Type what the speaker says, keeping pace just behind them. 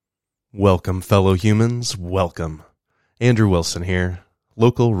Welcome, fellow humans, welcome. Andrew Wilson here,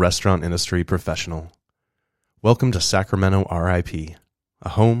 local restaurant industry professional. Welcome to Sacramento RIP, a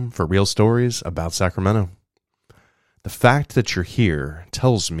home for real stories about Sacramento. The fact that you're here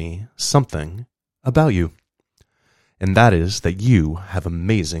tells me something about you, and that is that you have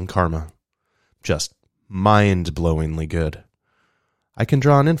amazing karma. Just mind-blowingly good. I can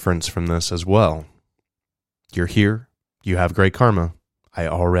draw an inference from this as well. You're here, you have great karma. I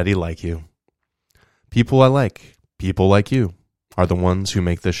already like you. People I like, people like you, are the ones who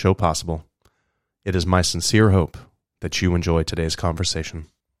make this show possible. It is my sincere hope that you enjoy today's conversation.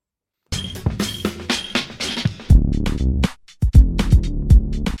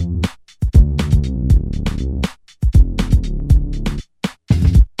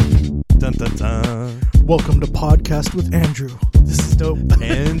 Dun, dun, dun. Welcome to Podcast with Andrew. This is dope.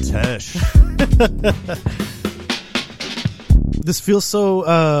 And Tesh. This feels so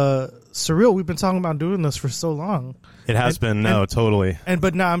surreal. We've been talking about doing this for so long. It has been, totally.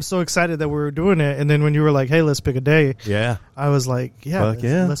 But now I'm so excited that we're doing it. And then when you were like, hey, let's pick a day. Yeah. I was like,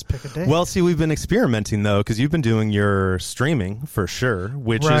 let's pick a day. Well, see, we've been experimenting, though, because you've been doing your streaming for sure,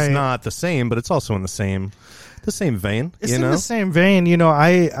 which is not the same, but it's also in the same vein. It's in the same vein. You know,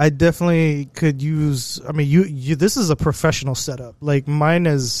 I definitely could use, I mean, you this is a professional setup. Like mine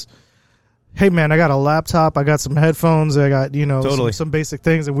is, hey man, I got a laptop, I got some headphones, I got, some basic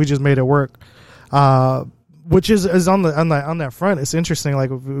things, and we just made it work. Which is on that front. It's interesting. Like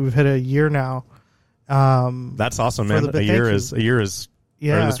we've hit a year now. That's awesome, man. A year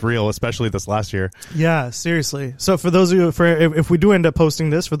is real, especially this last year. Yeah, seriously. So for those of you, if we do end up posting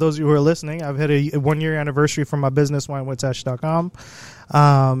this, for those of you who are listening, I've hit a 1 year anniversary from my business, winewithtesh.com.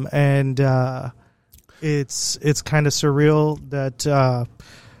 And it's kind of surreal that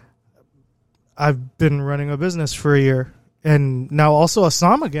I've been running a business for a year, and now also a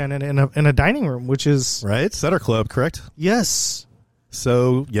som again in a dining room, which is right. Setter Club, correct? Yes.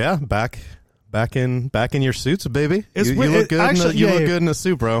 So yeah, back in your suits, baby. You look good. You look good in a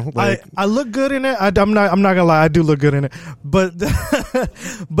suit, bro. Like, I look good in it. I'm not gonna lie. I do look good in it. But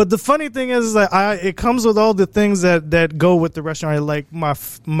but the funny thing is that it comes with all the things that go with the restaurant. Like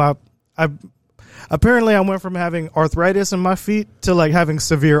apparently I went from having arthritis in my feet to like having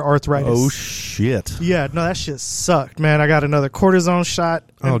severe arthritis. Oh shit. Yeah, no, that shit sucked, man. I got another cortisone shot.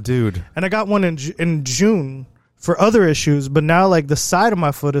 Dude. And I got one in June for other issues, but now like the side of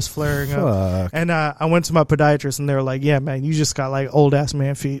my foot is flaring up. And I went to my podiatrist and they were like, yeah, man, you just got like old ass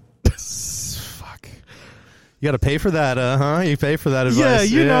man feet. Fuck. You got to pay for that, huh? You pay for that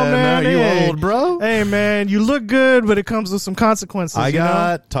advice. Yeah, man. You old, bro. Hey, man, you look good, but it comes with some consequences. Talking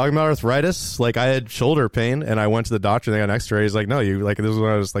about arthritis, like I had shoulder pain, and I went to the doctor, and they got an x-ray. He's like, no, this is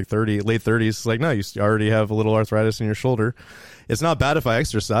when I was like late 30s. He's like, no, you already have a little arthritis in your shoulder. It's not bad if I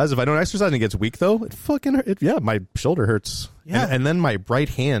exercise. If I don't exercise and it gets weak, though, it fucking hurts. Yeah, my shoulder hurts. Yeah. And then my right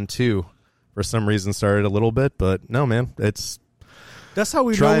hand, too, for some reason started a little bit, but no, man, that's how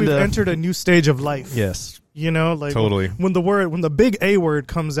we know we've entered a new stage of life. Yes. Like totally. When the big A word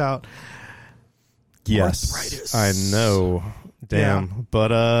comes out. Yes. Arthritis. I know. Damn. Yeah.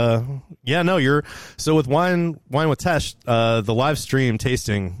 But you're so with wine with Tesh, the live stream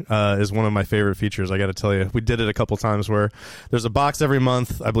tasting is one of my favorite features, I got to tell you. We did it a couple times where there's a box every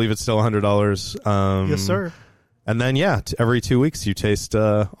month. I believe it's still $100. Yes, sir. And then every 2 weeks you taste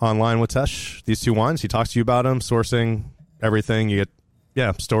online with Tesh these two wines. He talks to you about them, sourcing, everything. You get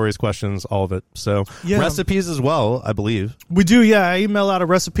stories, questions, all of it. So recipes as well, I believe. We do, I email out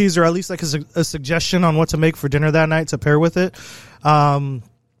recipes or at least like a suggestion on what to make for dinner that night to pair with it.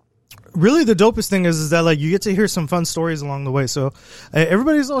 Really the dopest thing is that like you get to hear some fun stories along the way. So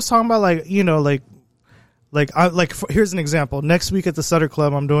everybody's always talking about here's an example. Next week at the Sutter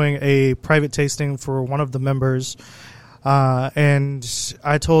Club, I'm doing a private tasting for one of the members. And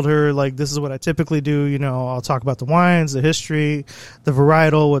I told her, like, this is what I typically do. I'll talk about the wines, the history, the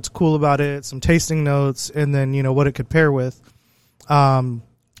varietal, what's cool about it, some tasting notes, and then, what it could pair with. And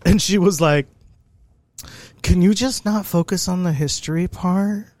she was like, can you just not focus on the history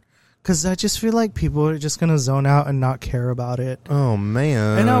part? Because I just feel like people are just going to zone out and not care about it. Oh,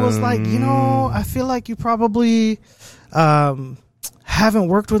 man. And I was like, I feel like you probably haven't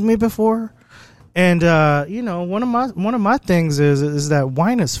worked with me before. And one of my things is that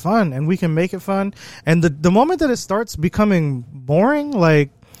wine is fun and we can make it fun. And the moment that it starts becoming boring, like,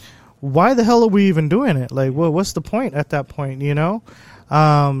 why the hell are we even doing it? Like, well, what's the point at that point?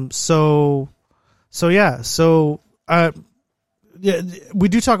 yeah, we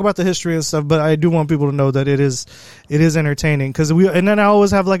do talk about the history and stuff, but I do want people to know that it is entertaining because and then I always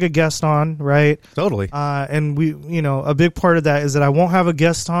have like a guest on, right? Totally. And we, a big part of that is that I won't have a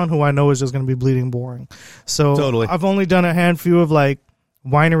guest on who I know is just going to be bleeding boring. So Totally. I've only done a handful of like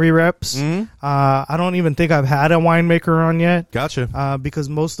winery reps. Mm-hmm. I don't even think I've had a winemaker on yet. Gotcha. Because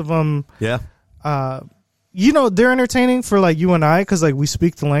most of them, Yeah. they're entertaining for like you and I because like we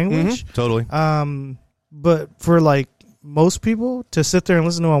speak the language. Mm-hmm. Totally. But for like most people to sit there and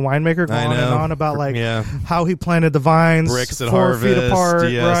listen to a winemaker go on and on about like how he planted the vines bricks at 4 harvest, feet apart,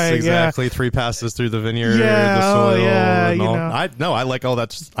 yes, right? exactly. Yeah. 3 passes through the vineyard, Yeah, the soil. you all. know. I like all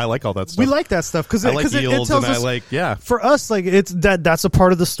that. I like all that stuff. We like that stuff because I like yields, it tells and us, I like for us, like it's that's a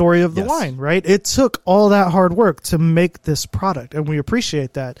part of the story of the Yes. wine, right? It took all that hard work to make this product, and we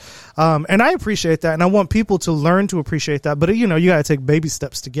appreciate that. And I appreciate that, and I want people to learn to appreciate that. But you got to take baby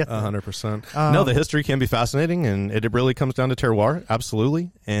steps to get there. 100%. No, the history can be fascinating, and it really comes down to terroir.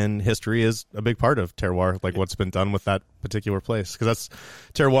 Absolutely. And history is a big part of terroir, like what's been done with that particular place. Because that's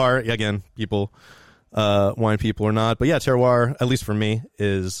terroir, again, people, wine people or not. But yeah, terroir, at least for me,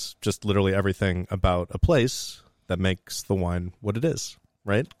 is just literally everything about a place that makes the wine what it is,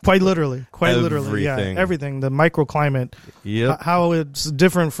 right? Quite literally. Everything. Yeah, everything. The microclimate, Yep. how it's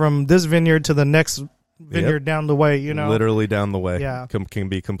different from this vineyard to the next vineyard down the way, Literally down the way. Yeah. Can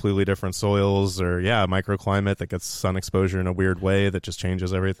be completely different soils or, microclimate that gets sun exposure in a weird way that just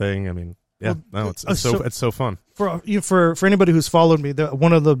changes everything. I mean, it's so fun. For anybody who's followed me,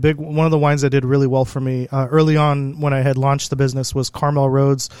 one of the wines that did really well for me early on when I had launched the business was Carmel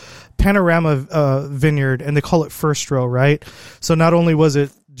Road's Panorama Vineyard, and they call it First Row, right? So not only was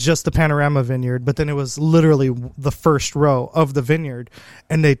it just the Panorama Vineyard, but then it was literally the first row of the vineyard,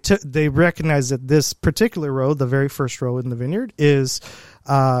 and they recognized that this particular row, the very first row in the vineyard, is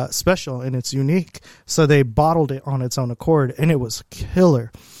special and it's unique. So they bottled it on its own accord, and it was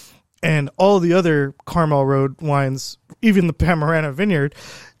killer. And all the other Carmel Road wines, even the Panorama Vineyard,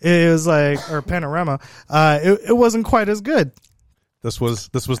 is like, or Panorama, it wasn't quite as good. This was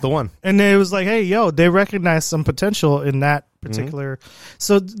the one. And it was like, hey, they recognized some potential in that particular.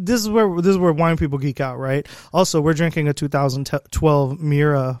 So this is where wine people geek out, right? Also, we're drinking a 2012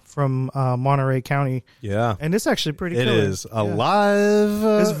 Mira from Monterey County. Yeah. And it's actually pretty It killer. is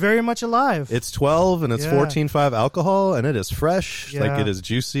alive. It's very much alive. It's 12 and it's 14.5 alcohol, and it is fresh. Yeah. Like, it is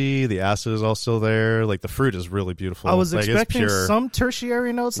juicy. The acid is all still there. Like, the fruit is really beautiful. I was like, expecting it's pure. some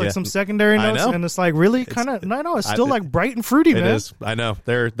tertiary notes, like some secondary I notes, know. and it's like really kind of. No, it's still like bright and fruity, man. It is. I know.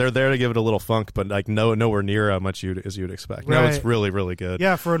 They're there to give it a little funk, but like nowhere near how much as you'd expect. No, it's really, really good.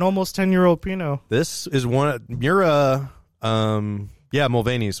 Yeah, for an almost 10-year-old Pinot. This is one Mura.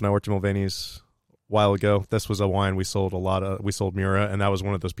 Mulvaney's. When I worked at Mulvaney's a while ago, this was a wine we sold We sold Mura, and that was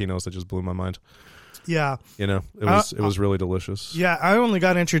one of those Pinots that just blew my mind. Yeah, it was really delicious. Yeah, I only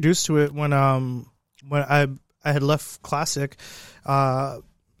got introduced to it when I had left Classic.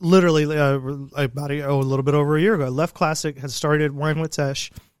 Literally about a little bit over a year ago. I left Classic, had started Wine with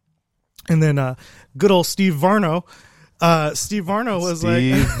Tesh, and then good old Steve Varno. Steve Varno was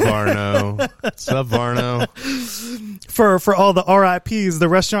Steve Varno. What's up, Varno? For all the RIPs, the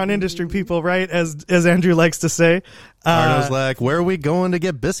restaurant industry people, right? As Andrew likes to say. Varno's like, where are we going to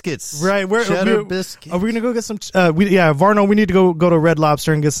get biscuits? Right, cheddar biscuits. Are we gonna go get some? Varno, we need to go to Red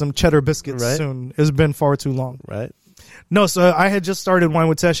Lobster and get some cheddar biscuits soon. It's been far too long. Right. No, so I had just started Wine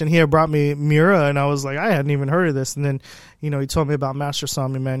with Tesh, and he had brought me Mira, and I was like, I hadn't even heard of this. And then, he told me about Master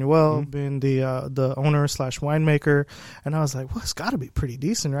Sommelier Manuel being the owner / winemaker, and I was like, well, it's got to be pretty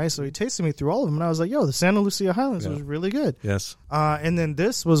decent, right? So he tasted me through all of them, and I was like, the Santa Lucia Highlands was really good. Yes. And then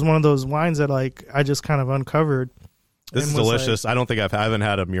this was one of those wines that like I just kind of uncovered. This is delicious. I don't think I haven't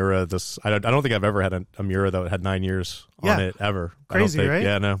had a Mura. I don't think I've ever had a Mura that had 9 years on it ever. Crazy, right?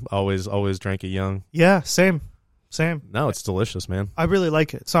 Yeah, no. Always drank it young. Yeah, same. No, it's delicious, man. I really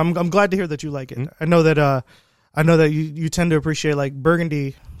like it. So I'm glad to hear that you like it. I know that you tend to appreciate like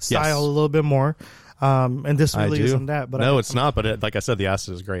Burgundy style a little bit more. And this really isn't that. But no, it's not. But like I said, the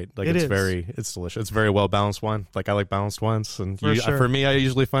acid is great. Like it's delicious. It's very well balanced wine. Like I like balanced wines, and for me, I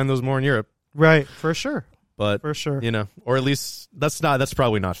usually find those more in Europe. Right, for sure. But for sure, or at least that's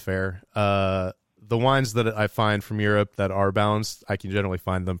probably not fair. The wines that I find from Europe that are balanced, I can generally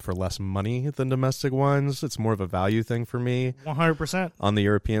find them for less money than domestic wines. It's more of a value thing for me. 100%. On the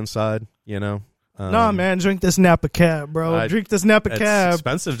European side, No, man, drink this Napa Cab, bro. Drink this Napa Cab. It's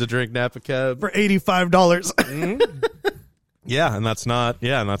expensive to drink Napa Cab. For $85. Yeah, and that's not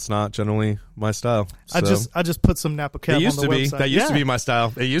generally my style. So. I just put some Napa Cab on the website. That used to be my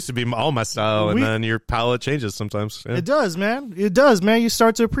style. It used to be all my style, and then your palate changes sometimes. Yeah. It does, man. It does, man. You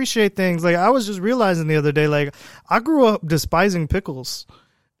start to appreciate things. Like I was just realizing the other day, like I grew up despising pickles.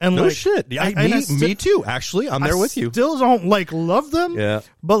 And no like, shit. Me too. Actually, I'm there with you. Still don't like love them. Yeah.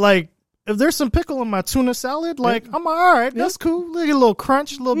 But like, if there's some pickle in my tuna salad, like I'm all right. That's cool. Like a little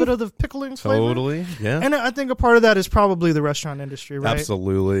crunch, a little bit of the pickling flavor. Totally. Yeah. And I think a part of that is probably the restaurant industry, right?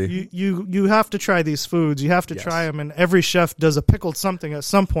 Absolutely. You have to try these foods. You have to try them, and every chef does a pickled something at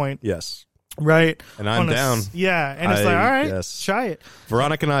some point. Yes. Right, and I'm down. Yeah, and it's like, all right, try it.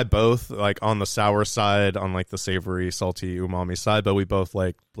 Veronica and I both like on the sour side, on like the savory, salty, umami side, but we both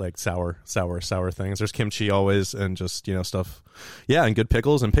like sour things. There's kimchi always, and just stuff. Yeah, and good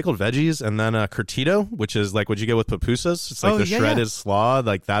pickles and pickled veggies, and then curtido, which is like what you get with pupusas. It's like shredded slaw,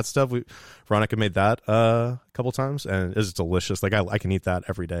 like that stuff. Veronica made that a couple times, and it's delicious. Like I can eat that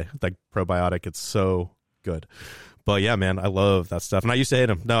every day. Like probiotic, it's so good. But yeah, man, I love that stuff. And I used to hate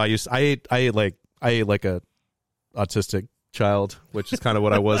them. No, I ate like a autistic child, which is kind of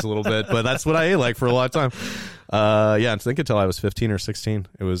what I was a little bit. But that's what I ate like for a long time. Yeah, I think until I was 15 or 16,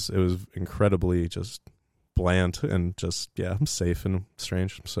 it was incredibly just bland and just safe and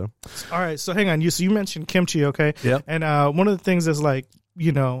strange. So all right, so hang on, you mentioned kimchi, okay? Yeah. And one of the things that's like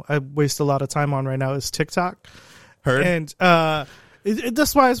I waste a lot of time on right now is TikTok. Heard. And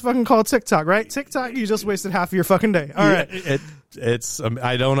that's why it's fucking called TikTok, right? TikTok, you just wasted half of your fucking day. All right. It's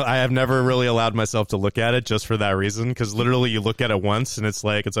I have never really allowed myself to look at it just for that reason, because literally you look at it once and it's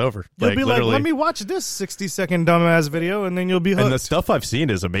like it's over. You'll be like, let me watch this 60-second dumbass video, and then you'll be hooked. And the stuff I've seen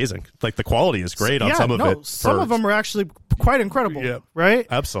is amazing. Like the quality is great on some of it. Some of them are actually quite incredible, right?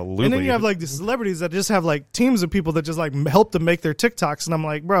 Absolutely. And then you have like these celebrities that just have like teams of people that just like help them make their TikToks, and I'm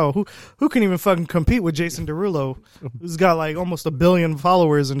like, bro, who can even fucking compete with Jason Derulo, who's got like almost 1 billion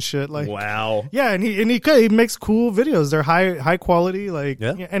followers and shit? Like, wow. Yeah, and he makes cool videos. They're high quality. Like,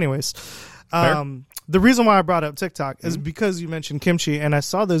 anyways, the reason why I brought up TikTok is because you mentioned kimchi, and I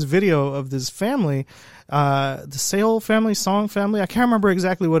saw this video of this family, the Sale family, Song family. I can't remember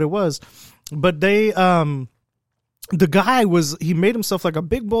exactly what it was, but they, the guy he made himself like a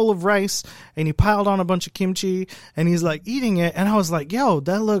big bowl of rice, and he piled on a bunch of kimchi, and he's like eating it. And I was like, yo,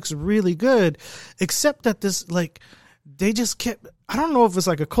 that looks really good. Except that this, like, they just kept, I don't know if it's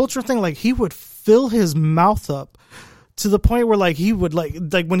like a culture thing. Like he would fill his mouth up to the point where like he would like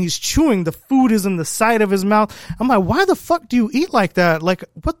when he's chewing, the food is in the side of his mouth. I'm like, why the fuck do you eat like that? Like,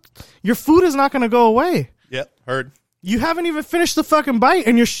 what? Your food is not going to go away. Yep, heard. You haven't even finished the fucking bite,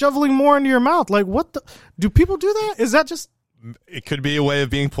 and you're shoveling more into your mouth. Like, what the? Do people do that? Is that just? It could be a way of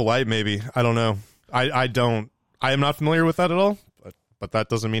being polite, maybe. I don't know. I am not familiar with that at all. But that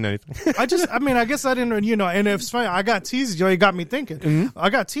doesn't mean anything. I guess I didn't, and it's funny. I got teased. It got me thinking. Mm-hmm. I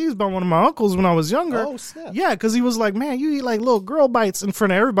got teased by one of my uncles when I was younger. Oh, snap. Yeah, because he was like, man, you eat like little girl bites in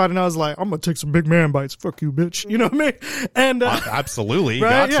front of everybody. And I was like, I'm going to take some big man bites. Fuck you, bitch. You know what I mean? And absolutely.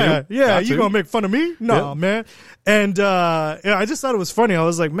 Right? Got to. Yeah. You going to make fun of me? No, man. And I just thought it was funny. I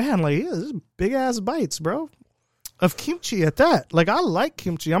was like, man, like, this is big ass bites, bro. Of kimchi at that. Like, I like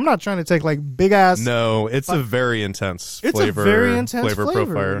kimchi. I'm not trying to take like big ass. No, it's a very intense flavor. It's a very intense flavor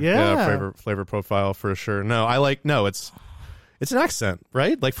profile. Yeah, flavor profile for sure. It's an accent,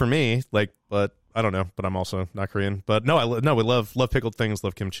 right? Like for me, like, but I don't know. But I'm also not Korean. But we love pickled things,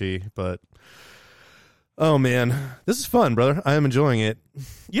 love kimchi. But oh man, this is fun, brother. I am enjoying it.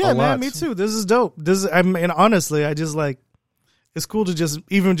 Yeah, man, me too. This is dope. And honestly, I just like. It's cool to just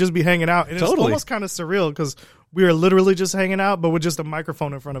be hanging out. And it's almost kind of surreal because we are literally just hanging out, but with just a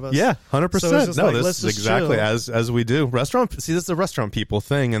microphone in front of us. Yeah, 100%. So like, this is exactly as we do. This is a restaurant people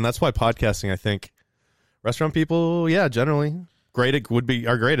thing, and that's why podcasting, I think, restaurant people, generally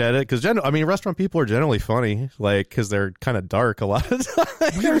are great at it because restaurant people are generally funny, like because they're kind of dark a lot of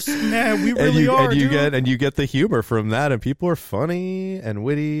times. We really are. And you get the humor from that, and people are funny and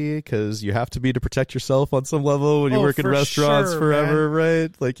witty because you have to be to protect yourself on some level when you work in restaurants forever, man.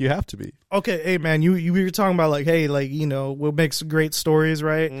 Right? Like you have to be. Okay, hey man, you were talking about like, hey, like what makes great stories,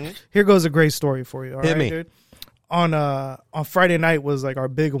 right? Mm-hmm. Here goes a great story for you. All right, dude. On Friday night was like our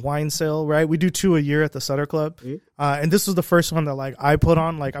big wine sale, right? We do 2 a year at the Sutter Club. Mm-hmm. And this was the first one that like I put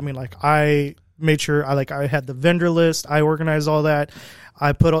on. I made sure I had the vendor list. I organized all that.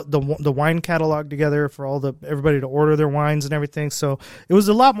 I put the wine catalog together for everybody to order their wines and everything. So it was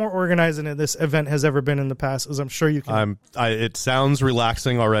a lot more organized than this event has ever been in the past, as I'm sure you can. It sounds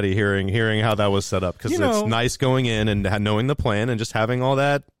relaxing already hearing how that was set up because it's nice going in and knowing the plan and just having all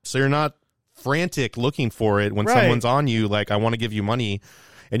that. So you're not frantic looking for it when someone's on you like, I want to give you money,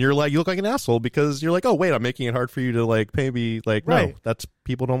 and you're like, you look like an asshole because you're like, oh wait, I'm making it hard for you to like pay me. Like, no, Right. that's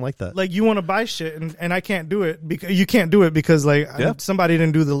people don't like that. Like you want to buy shit and I can't do it because you can't do it because like somebody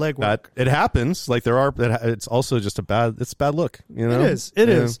didn't do the legwork. That it happens. Like it's also just a bad look. You know, it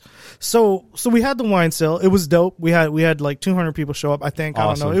is. So we had the wine sale. It was dope. We had like 200 people show up. I think awesome.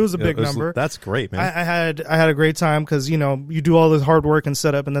 I don't know. It was a big number. That's great, man. I had a great time because you know you do all this hard work and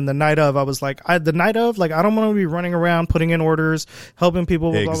setup, and then the night of I was like, I don't want to be running around putting in orders, helping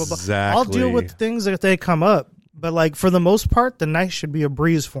people. Blah, blah, blah. I'll deal with things if they come up, but like for the most part, the night should be a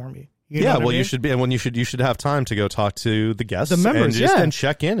breeze for me. You know you should be, and when you should have time to go talk to the guests, the members, and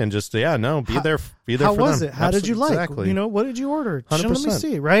check in, and just be there for how them. was it? How did you like? Exactly. You know, what did you order? 100%. Let me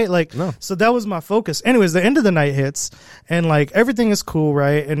see, right? Like, no. So that was my focus. Anyways, the end of the night hits, and like everything is cool,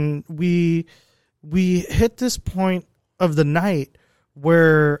 right? And we hit this point of the night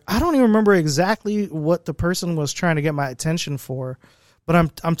where I don't even remember exactly what the person was trying to get my attention for.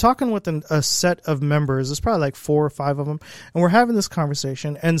 But I'm talking with a set of members. There's probably like 4 or 5 of them, and we're having this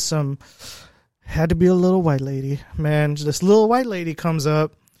conversation. And had to be a little white lady, man. This little white lady comes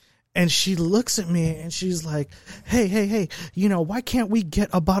up, and she looks at me, and she's like, "Hey, you know, why can't we get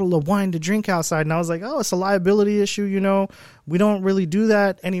a bottle of wine to drink outside?" And I was like, "Oh, it's a liability issue. You know, we don't really do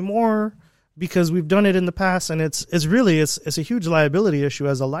that anymore because we've done it in the past, and it's a huge liability issue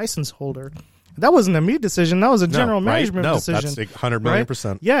as a license holder." That wasn't a me decision. That was a general management decision. That's 100 million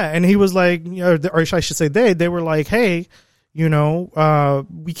 %. Yeah, and he was like, or I should say they were like, hey, you know,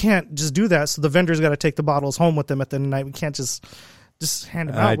 we can't just do that. So the vendor's got to take the bottles home with them at the end of the night. We can't just hand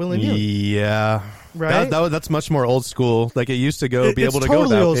them out willy-nilly. Yeah, right. That's much more old school. Like it used to go be able to totally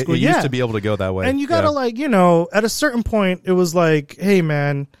go that. Old school. It used to be able to go that way. And you gotta like, you know, at a certain point, it was like, hey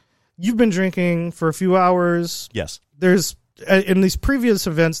man, you've been drinking for a few hours. Yes. There's in these previous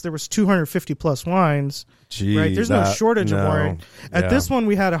events, there was 250 plus wines. Jeez, right? There's no shortage of wine. At this one,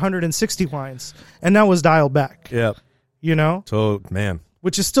 we had 160 wines, and that was dialed back. Yep. You know? So, man.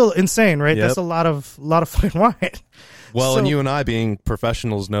 Which is still insane, right? Yep. That's a lot of fucking wine. Well, and you and I being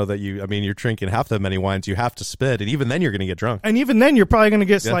professionals know that you're drinking half that many wines, you have to spit, and even then you're going to get drunk. And even then, you're probably going to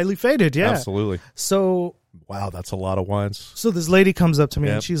get slightly faded, yeah. Absolutely. So... Wow, that's a lot of wines. So this lady comes up to me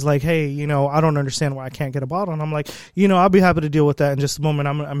and she's like, hey, you know, I don't understand why I can't get a bottle. And I'm like, you know, I'll be happy to deal with that in just a moment.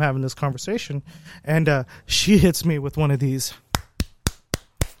 I'm having this conversation. And she hits me with one of these.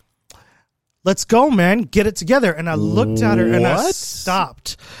 Let's go, man. Get it together. And I looked at her and I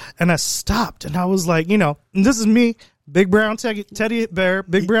stopped. And I was like, you know, and this is me, big brown teddy bear,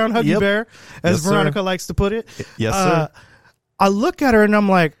 big brown huggy bear, as Veronica likes to put it. Yes, sir. I look at her and I'm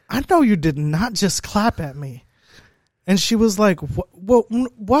like, I know you did not just clap at me. And she was like,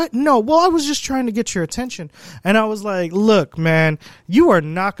 what? No, well, I was just trying to get your attention. And I was like, look, man, you are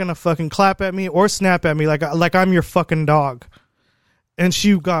not going to fucking clap at me or snap at me like I'm your fucking dog. And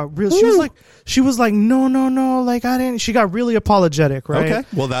she got real. She was like, no, like I didn't. She got really apologetic, right? Okay,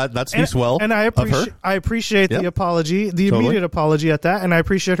 well that speaks well. And I appreciate the apology, the immediate apology at that, and I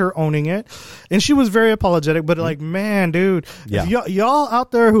appreciate her owning it. And she was very apologetic, but like, man, dude, if y'all out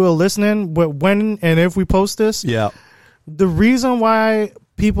there who are listening, when and if we post this, the reason why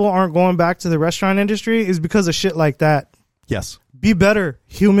people aren't going back to the restaurant industry is because of shit like that. Yes, be better,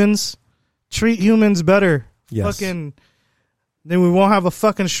 humans. Treat humans better. Yes. Fucking. Then we won't have a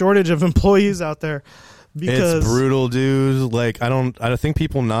fucking shortage of employees out there. Because it's brutal, dude. Like I think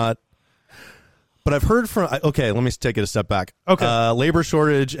people not. But I've heard from. Okay, let me take it a step back. Okay, labor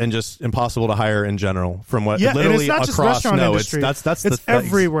shortage and just impossible to hire in general. From what literally and it's not across. Just restaurant industry. It's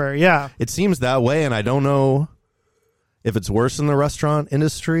everywhere. Yeah, it seems that way, and I don't know if it's worse in the restaurant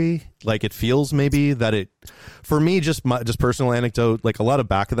industry. Like it feels maybe that it. For me, just personal anecdote. Like a lot of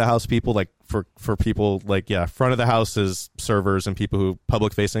back of the house people, like for people, like front of the house is servers and people who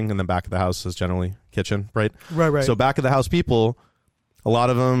public facing, and then back of the house is generally kitchen, right? Right. So back of the house people, a lot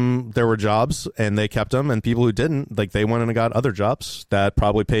of them there were jobs and they kept them, and people who didn't, like they went and got other jobs that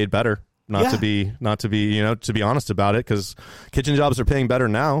probably paid better. Not to be, to be honest about it, because kitchen jobs are paying better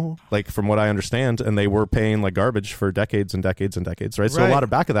now, like from what I understand, and they were paying like garbage for decades and decades and decades, right? So a lot of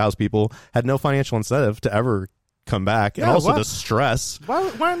back of the house people had no financial incentive to ever come back, and also the stress.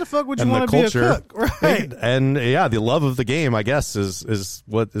 Why in the fuck would you want to be a cook? Right. And the love of the game, I guess, is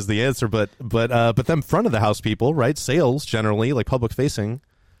what is the answer. But them front of the house people, right? Sales generally, like public facing,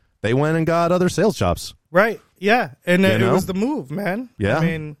 they went and got other sales jobs. Right. Yeah. And it was the move, man. Yeah. I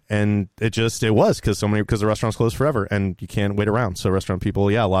mean, and it was because the restaurants closed forever and you can't wait around. So restaurant people,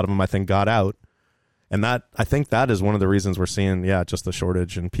 a lot of them I think got out. And that, I think that is one of the reasons we're seeing, just the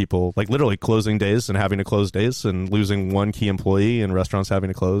shortage and people like literally closing days and having to close days and losing one key employee and restaurants having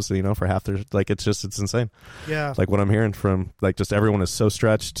to close, for half their, like, it's insane. Yeah. Like what I'm hearing from, like, just everyone is so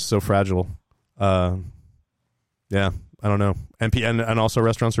stretched, so fragile. I don't know. And also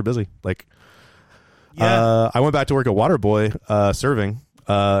restaurants are busy. Like, I went back to work at Waterboy, serving,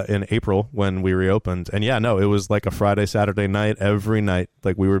 in April when we reopened, and it was like a Friday, Saturday night, every night.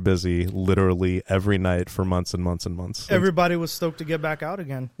 Like we were busy literally every night for months and months and months. Everybody was stoked to get back out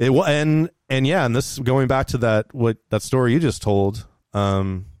again. It was, and this going back to that story you just told,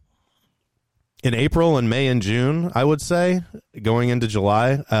 in April and May and June, I would say going into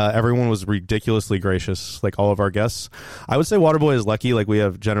July, everyone was ridiculously gracious. Like all of our guests, I would say Waterboy is lucky. Like we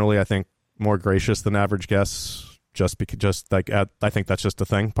have generally, I think, more gracious than average guests. I think that's just a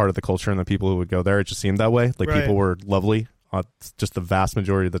thing, part of the culture and the people who would go there. It just seemed that way. Like people were lovely, just the vast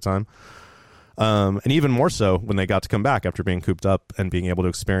majority of the time. And even more so when they got to come back after being cooped up and being able to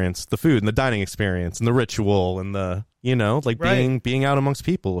experience the food and the dining experience and the ritual and the, being out amongst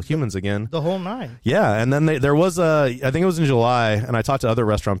people, humans again. The whole nine. Yeah. And then there was I think it was in July, and I talked to other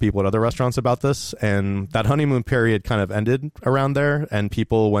restaurant people at other restaurants about this, and that honeymoon period kind of ended around there, and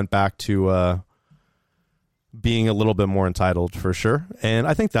people went back to, being a little bit more entitled for sure. And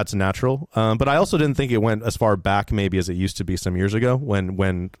I think that's natural. But I also didn't think it went as far back maybe as it used to be some years ago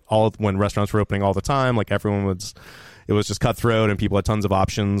when restaurants were opening all the time, like it was just cutthroat and people had tons of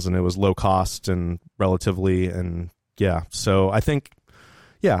options and it was low cost and relatively. And so I think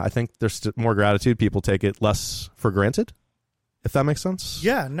there's more gratitude. People take it less for granted, if that makes sense.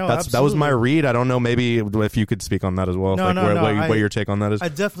 Yeah, no, absolutely. That was my read. I don't know, maybe if you could speak on that as well. What your take on that is. I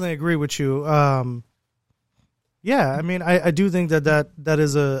definitely agree with you. Yeah, I mean, I do think that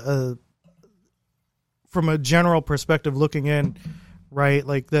is a from a general perspective looking in, right?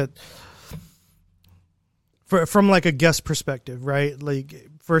 Like that from like a guest perspective, right? Like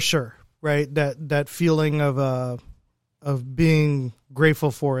for sure, right? That feeling of being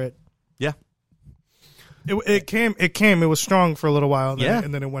grateful for it. Yeah. It was strong for a little while,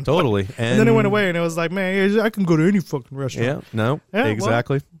 and then it went totally, away. And then it went away, and it was like, man, I can go to any fucking restaurant.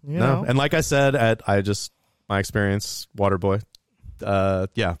 Exactly. Well, and like I said, my experience, Waterboy,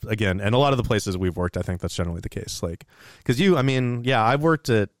 again, and a lot of the places we've worked, I think that's generally the case. Like, because I've worked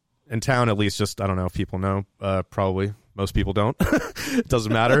in town at least. Just I don't know if people know, probably most people don't. It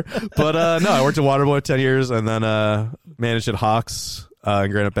doesn't matter. But no, I worked at Waterboy 10 years, and then managed at Hawks in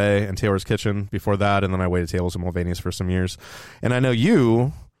Granite Bay and Taylor's Kitchen before that, and then I waited tables at Mulvaney's for some years. And I know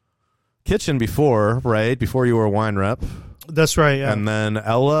you kitchen before, right? Before you were a wine rep. That's right. Yeah. And then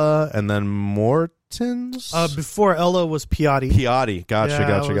Ella, and then Morton's. Before Ella was Piatti. Gotcha.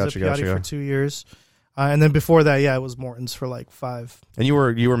 I was at Piatti for 2 years, and then before that, it was Morton's for like 5. And you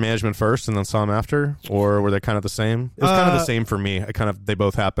were management first, and then Somm after, or were they kind of the same? It was kind of the same for me. They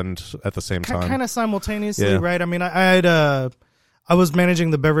both happened at the same time, kind of simultaneously, right? I mean, I was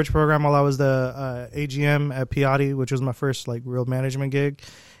managing the beverage program while I was the AGM at Piatti, which was my first like real management gig,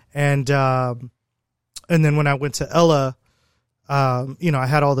 and then when I went to Ella, I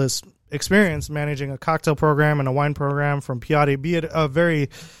had all this experience managing a cocktail program and a wine program from Piatti, be it a very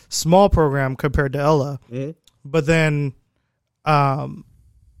small program compared to Ella. Mm-hmm. But then Ella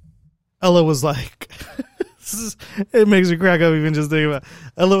was like, it makes me crack up even just thinking about it.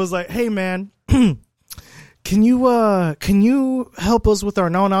 Ella was like, hey, man, can you help us with our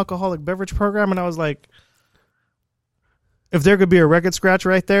non-alcoholic beverage program? And I was like, if there could be a record scratch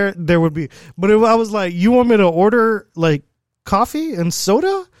right there, there would be. But I was like, you want me to order like coffee and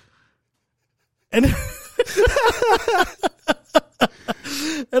soda? And and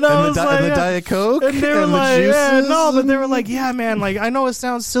the Diet Coke, and they were and like, the juices, but they were like, yeah, man, like I know it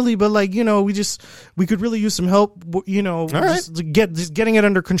sounds silly, but like we could really use some help, just getting it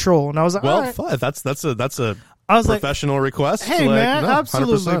under control. And I was like, well, all right. fine. That's a professional like, request. Hey, man,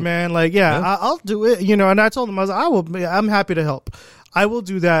 absolutely, 100%. Man. Like, I'll do it. And I told him, I was like, I'm happy to help. I will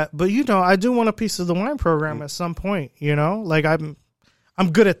do that, but I do want a piece of the wine program at some point. Like I'm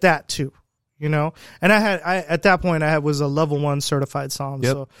good at that too. And at that point I was a level 1 certified somm.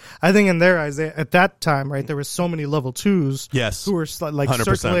 Yep. So I think in their eyes, at that time, right, there were so many level 2s, yes, who were like 100%.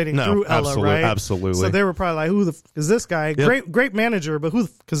 Circulating through Ella, right? Absolutely. So they were probably like, who is this guy? Yep. Great manager, but who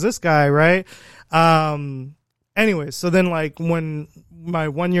is this guy, right? Anyway, so then like when my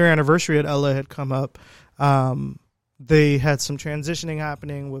 1-year anniversary at Ella had come up, they had some transitioning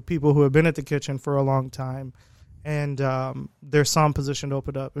happening with people who had been at the kitchen for a long time. And their somm position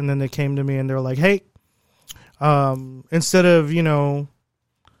opened up, and then they came to me and they were like, "Hey, instead of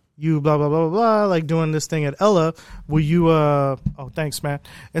you blah blah blah blah blah, like doing this thing at Ella, will you oh thanks man,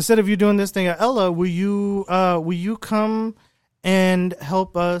 instead of you doing this thing at Ella, will you come and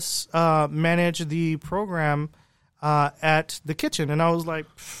help us manage the program at the kitchen? And I was like,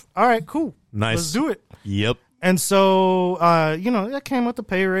 all right, cool, nice, let's do it. Yep. And so, that came with the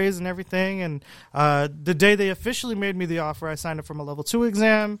pay raise and everything. And the day they officially made me the offer, I signed up for my level 2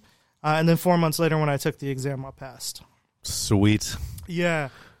 exam. And then 4 months later, when I took the exam, I passed. Sweet. Yeah.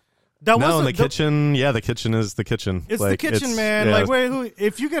 In the kitchen. Yeah, the kitchen is the kitchen. It's the kitchen, man. Yeah. Like,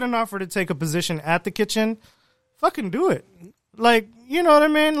 if you get an offer to take a position at the kitchen, fucking do it. Like, you know what I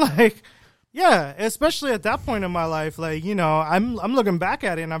mean? Like, yeah, especially at that point in my life. Like, I'm looking back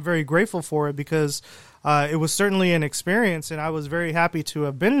at it, and I'm very grateful for it because it was certainly an experience, and I was very happy to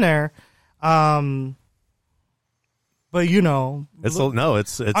have been there. But I'm a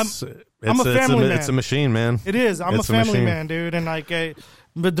family man. It's a machine, man. It is. I'm a family man, dude, and like,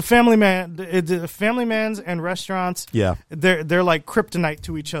 but the family mans and restaurants, yeah, they're like kryptonite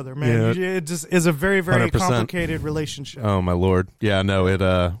to each other, man. Yeah. It just is a very, very 100%. complicated relationship. Oh my lord, yeah, no,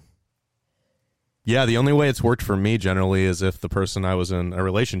 yeah, the only way it's worked for me generally is if the person I was in a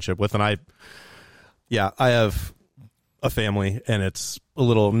relationship with, and I have a family, and it's a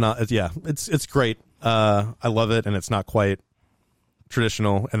little it's great. I love it, and it's not quite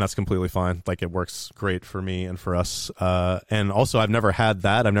traditional, and that's completely fine. Like, it works great for me and for us. And also, I've never had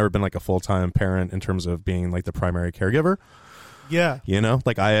that. I've never been like a full-time parent in terms of being like the primary caregiver. Yeah.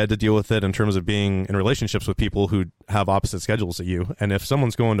 Like, I had to deal with it in terms of being in relationships with people who have opposite schedules at you. And if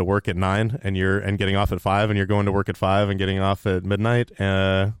someone's going to work at 9 and getting off at 5, and you're going to work at 5 and getting off at midnight,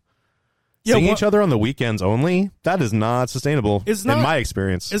 seeing each other on the weekends only, that is not sustainable in my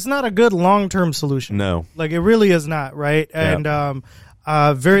experience. It's not a good long-term solution. No. Like, it really is not, right? Yeah.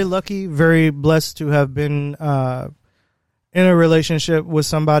 And very lucky, very blessed to have been in a relationship with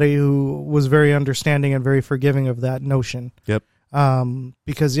somebody who was very understanding and very forgiving of that notion. Yep.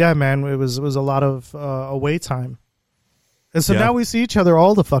 Because, yeah, man, it was a lot of away time. And so Yeah. now we see each other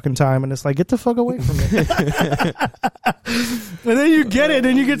all the fucking time, and it's like, get the fuck away from me. And then you get it,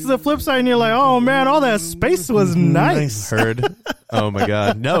 and you get to the flip side, and you're like, oh, man, all that space was nice. Heard. Oh, my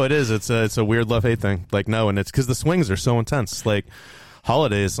God. No, it is. It's a weird love-hate thing. Like, no, and it's because the swings are so intense. Like,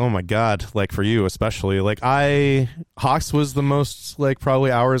 holidays, oh, my God. Like, for you especially. Like, Hawks was the most, like,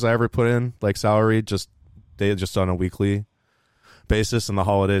 probably hours I ever put in, like, salary, just on a weekly basis, and the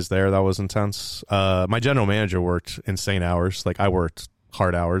holidays there, that was intense. My general manager worked insane hours. Like, I worked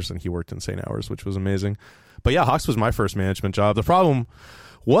hard hours and he worked insane hours, which was amazing. But yeah, Hawks was my first management job. The problem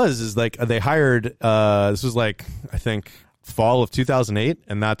is like, they hired this was like, I think, fall of 2008,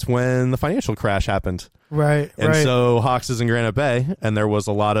 and that's when the financial crash happened. Right. And so Hawks is in Granite Bay, and there was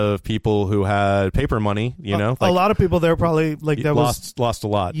a lot of people who had paper money, like, a lot of people there probably like that lost a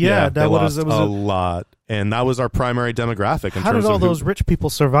lot. Yeah, they lost a lot. And that was our primary demographic. How did all those rich people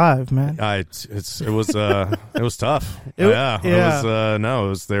survive, man? It was tough. It was the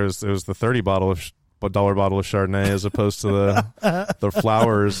 $30 bottle of Chardonnay as opposed to the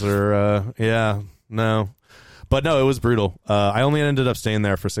flowers or But no, it was brutal. I only ended up staying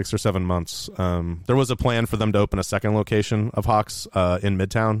there for 6 or 7 months. There was a plan for them to open a second location of Hawks in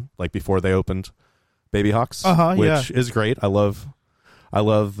Midtown, like before they opened Baby Hawks, which is great. I love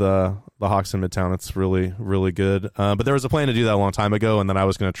the Hawks in Midtown. It's really, really good. But there was a plan to do that a long time ago, and then I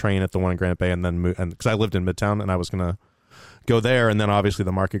was going to train at the one in Granite Bay and then move, and because I lived in Midtown, and I was going to go there, and then obviously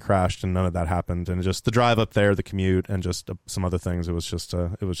the market crashed and none of that happened, and just the drive up there, the commute, and just some other things, it was just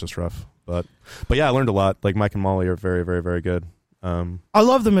rough. But yeah, I learned a lot. Like, Mike and Molly are very, very, very good. I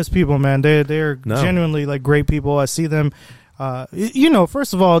love them as people, man. They're genuinely like great people. I see them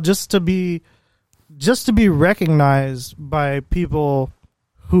first of all, just to be recognized by people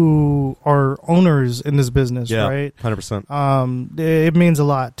who are owners in this business, right? 100%. It means a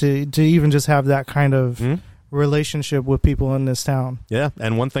lot to even just have that kind of relationship with people in this town. Yeah,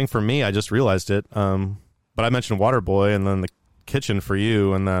 and one thing for me, I just realized it, but I mentioned Waterboy and then the kitchen for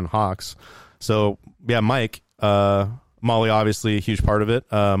you and then Hawks. So, yeah, Mike, Molly, obviously a huge part of it.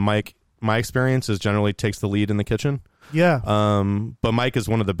 Mike, my experience is generally takes the lead in the kitchen. Yeah. But Mike is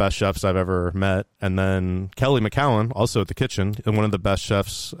one of the best chefs I've ever met. And then Kelly McCowan, also at the kitchen, and one of the best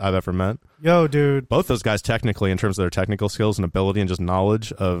chefs I've ever met. Yo, dude. Both those guys, technically, in terms of their technical skills and ability and just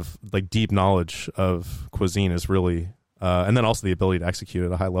knowledge of, like, deep knowledge of cuisine is really, and then also the ability to execute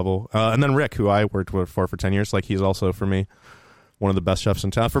at a high level. And then Rick, who I worked with for 10 years, like, he's also, for me, one of the best chefs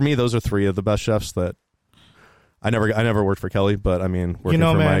in town. For me, those are three of the best chefs that I never worked for Kelly, but I mean, working You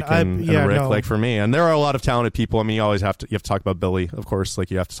know, for man, Mike and Rick, no. like for me, and there are a lot of talented people. I mean, you have to talk about Billy, of course.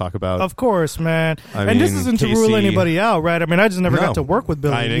 Like you have to talk about, Of course, man. I And this mean, isn't to Casey- rule anybody out, right? I mean, I just never got to work with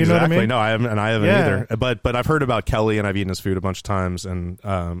Billy. Exactly. You know what I mean? No, I haven't Yeah. either. But I've heard about Kelly, and I've eaten his food a bunch of times, and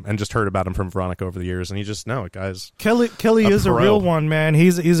just heard about him from Veronica over the years, and you just know it, guys. Kelly A is a pro. real one, man.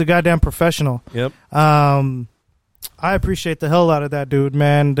 He's a goddamn professional. Yep. I appreciate the hell out of that dude,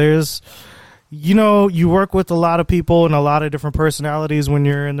 man. There's, you know, you work with a lot of people and a lot of different personalities when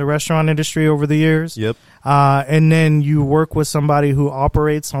you're in the restaurant industry over the years. Yep. And then you work with somebody who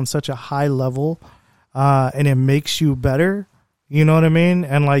operates on such a high level, and it makes you better. You know what I mean?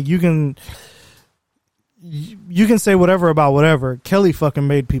 And like you can say whatever about whatever. Kelly fucking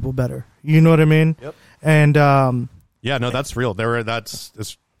made people better. You know what I mean? Yep. And Yeah, no, that's real.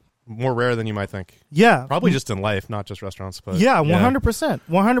 It's more rare than you might think. yeah, Probably just in life, not just restaurants. But yeah, 100%,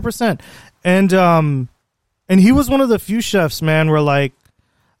 100%. And he was one of the few chefs, man, where like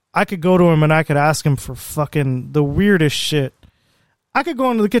I could go to him and I could ask him for fucking the weirdest shit. I could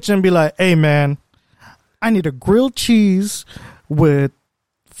go into the kitchen and be like, "Hey, man, I need a grilled cheese with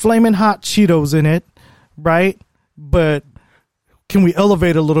flaming hot Cheetos in it, right? But can we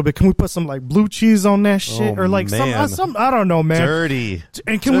elevate a little bit? Can we put some like blue cheese on that shit, Oh, or like man. some I don't know, man. Dirty.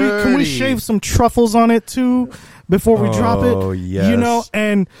 And can we shave some truffles on it too before we drop it? Oh, yes. You know,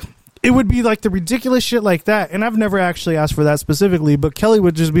 and it would be like the ridiculous shit like that. And I've never actually asked for that specifically, but Kelly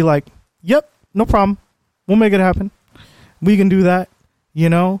would just be like, "Yep, no problem. We'll make it happen. We can do that." You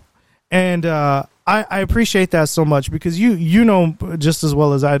know, and I appreciate that so much because you know just as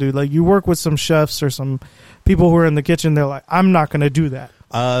well as I do. Like you work with some chefs or some people who are in the kitchen. They're like, "I'm not going to do that."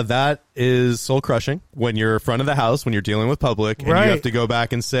 That is soul crushing when you're front of the house, when you're dealing with public, and Right. you have to go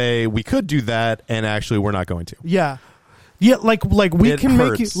back and say, we could do that, and actually we're not going to. Yeah, like we It can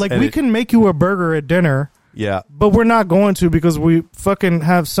make you hurts, like and we it- can make you a burger at dinner, Yeah. but we're not going to because we fucking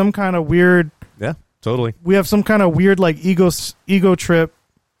have some kind of weird. Yeah, totally. We have some kind of weird like ego trip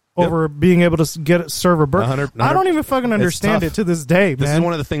over being able to serve a burger. 100 I don't even fucking understand tough. it to this day, This man. is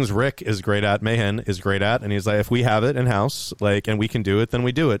one of the things Rick is great at, Mahan is great at, and he's like, if we have it in-house, like, and we can do it, then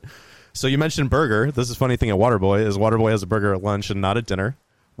we do it. So you mentioned burger. This is a funny thing at Waterboy, is Waterboy has a burger at lunch and not at dinner.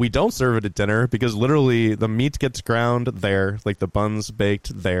 We don't serve it at dinner because literally the meat gets ground there, like the buns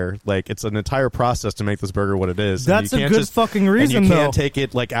baked there. Like it's an entire process to make this burger what it is. And That's you a can't good fucking reason, and you can't though. take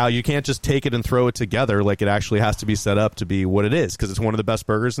it like out. You can't just take it and throw it together. Like it actually has to be set up to be what it is because it's one of the best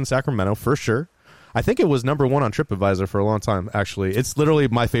burgers in Sacramento for sure. I think it was number one on TripAdvisor for a long time. Actually, it's literally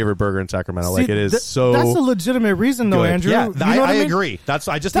my favorite burger in Sacramento. See, Like it is that's a legitimate reason, though, good. Andrew. Yeah, You know what I mean? agree. I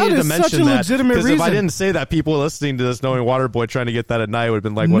just That needed to is mention such a that legitimate because if I reason. didn't say that, people listening to this knowing Waterboy trying to get that at night would have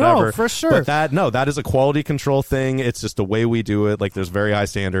been like, No, whatever. for sure. But that is a quality control thing. It's just the way we do it. Like there's very high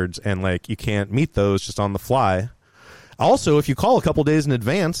standards, and like you can't meet those just on the fly. Also, if you call a couple days in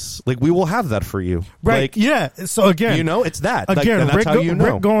advance, like we will have that for you. Right. Like, Yeah. So again, you know, it's that. Like, Again, and that's Rick, how you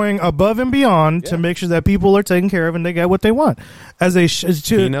know. Rick going above and beyond to make sure that people are taken care of and they get what they want. As a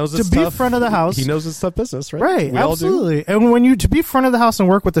He knows to it's be tough. front of the house. He knows it's tough business, right? Right, We all do. absolutely. And when you to be front of the house and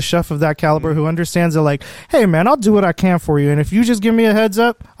work with a chef of that caliber who understands that, like, hey man, I'll do what I can for you, and if you just give me a heads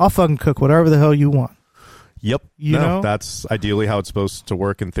up, I'll fucking cook whatever the hell you want. Yep. You know? That's ideally how it's supposed to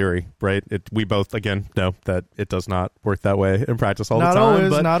work in theory, right? We both, again, know that it does not work that way in practice all Not the time.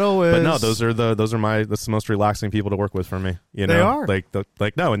 always, not always. But no, that's the most relaxing people to work with for me. You know? They are.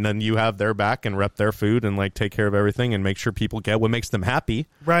 Like, no, and then you have their back and rep their food and like take care of everything and make sure people get what makes them happy.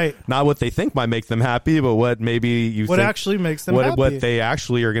 Right. Not what they think might make them happy, but what maybe you What think actually makes them what, happy. what they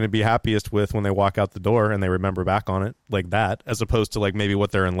actually are going to be happiest with when they walk out the door and they remember back on it like that, as opposed to like maybe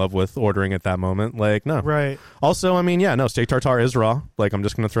what they're in love with ordering at that moment. Like, no. Right. Also, I mean, yeah, no, steak tartare is raw. Like, I'm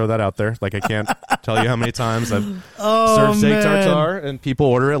just going to throw that out there. Like, I can't tell you how many times I've served steak man. tartare and people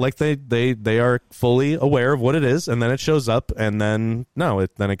order it like they are fully aware of what it is, and then it shows up, and then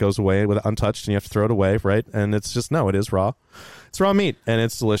then it goes away with untouched, and you have to throw it away, right? And it's just it is raw. It's raw meat, and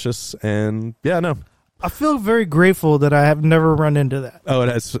it's delicious, and yeah, no. I feel very grateful that I have never run into that. Oh, it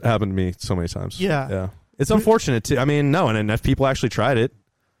has happened to me so many times. Yeah. It's unfortunate too. I mean, no, and if people actually tried it.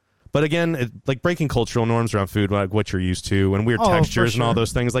 But again, like breaking cultural norms around food, like what you're used to, and weird Oh, textures for and all sure.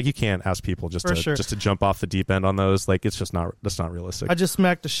 those things, like you can't ask people just to jump off the deep end on those. Like it's just that's not realistic. I just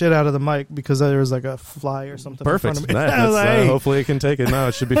smacked the shit out of the mic because there was like a fly or something Perfect. in front of me. Nice. I was like, hey. Hopefully it can take it. No,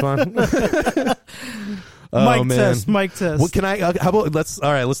 it should be fun. Oh, mic man. test, mic test. What can I? How about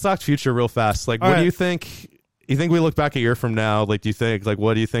let's talk future real fast. Like, All what do right. you think? You think we look back a year from now? Like, do you think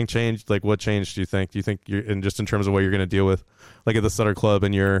what do you think changed? Like, what changed? Do you think you're in terms of what you're going to deal with, like at the Sutter Club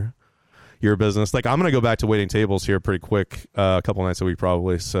and your your business. Like I'm going to go back to waiting tables here pretty quick, a couple nights a week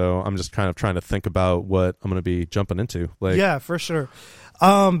probably. So I'm just kind of trying to think about what I'm going to be jumping into. Like, yeah, for sure.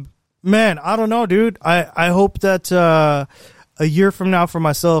 Man, I don't know, dude. I hope that a year from now for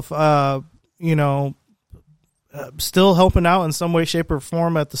myself, still helping out in some way, shape, or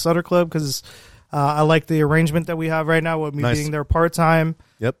form at the Sutter Club because I like the arrangement that we have right now with me being there part-time.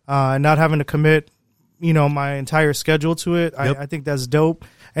 Yep. Not having to commit, my entire schedule to it. Yep. I think that's dope.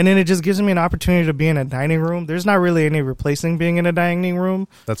 And then it just gives me an opportunity to be in a dining room. There's not really any replacing being in a dining room.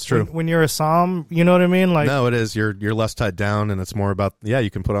 That's true. When you're a som, you know what I mean? Like, no, it is. You're less tied down, and it's more about you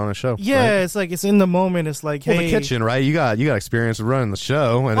can put on a show. Yeah, right? it's like it's in the moment. It's like, hey, the kitchen, right? You got experience with running the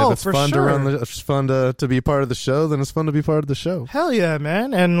show, and if it's for fun sure. to run, it's fun to be a part of the show. Then it's fun to be part of the show. Hell yeah,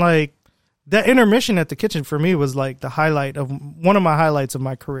 man! And like that intermission at the kitchen for me was like the highlight of one of my highlights of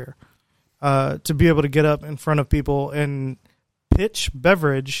my career. To be able to get up in front of people and pitch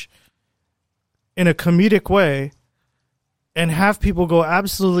beverage in a comedic way and have people go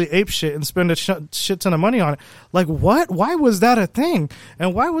absolutely apeshit and spend a shit ton of money on it. Like, what? Why was that a thing?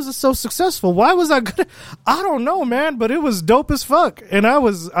 And why was it so successful? Why was that good? I don't know, man, but it was dope as fuck. And I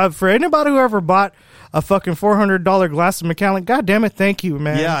was, for anybody who ever bought a fucking $400 glass of Macallan, God damn it, thank you,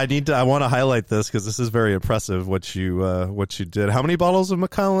 man. Yeah, I want to highlight this because this is very impressive what you did. How many bottles of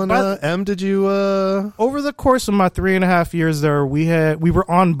Macallan M did you? Over the course of my 3.5 years there, we were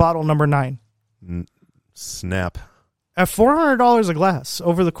on bottle number 9. Snap. At $400 a glass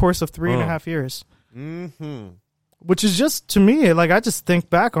over the course of 3.5 years. Mm-hmm. Which is just, to me, like, I just think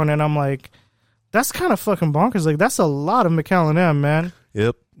back on it and I'm like, that's kind of fucking bonkers. Like, that's a lot of Macallan M, man.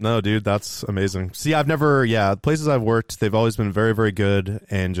 Yep. No, dude, that's amazing. See, places I've worked, they've always been very, very good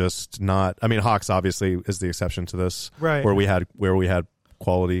and just not, I mean, Hawks obviously is the exception to this. Right. Where we had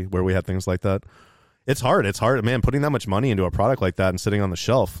quality, where we had things like that. It's hard, man. Putting that much money into a product like that and sitting on the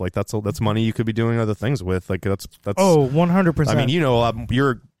shelf, like that's money you could be doing other things with. Like that's. 100%. I mean, you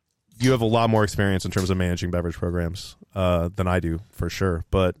have a lot more experience in terms of managing beverage programs than I do for sure.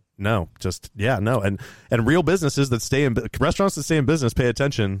 But no, and real businesses restaurants that stay in business pay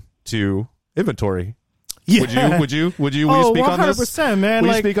attention to inventory. Yeah. Would you speak on this? 100%, man.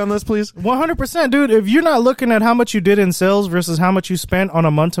 Will you speak on this, please? 100%, dude. If you're not looking at how much you did in sales versus how much you spent on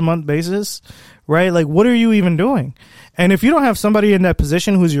a month-to-month basis, right? Like, what are you even doing? And if you don't have somebody in that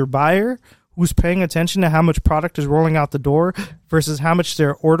position who's your buyer, who's paying attention to how much product is rolling out the door versus how much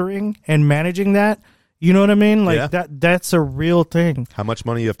they're ordering and managing that, you know what I mean? Like that's a real thing. How much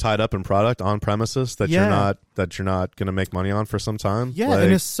money you have tied up in product on premises that you're not going to make money on for some time. Yeah,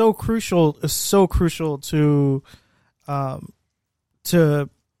 and it's so crucial. It's so crucial to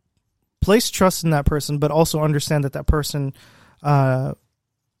place trust in that person, but also understand that person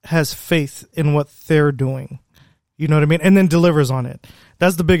has faith in what they're doing. You know what I mean? And then delivers on it.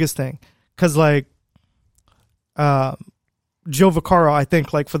 That's the biggest thing. Because like Joe Vaccaro, I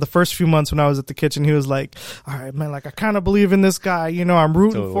think, like, for the first few months when I was at the kitchen, he was like, all right, man, like, I kind of believe in this guy. You know, I'm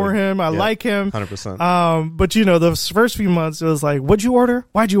rooting for him. I like him. 100%. But, those first few months, it was like, what'd you order?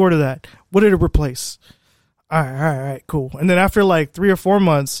 Why'd you order that? What did it replace? All right, cool. And then after, like, 3 or 4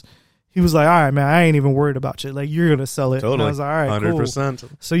 months, he was like, all right, man, I ain't even worried about you. Like, you're going to sell it. Totally. And I was like, all right, 100%. Cool.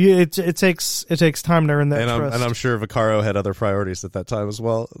 So it takes time to earn that trust. And I'm sure Vaccaro had other priorities at that time as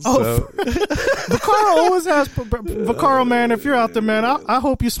well. Vaccaro always has. Vaccaro, man, if you're out there, man, I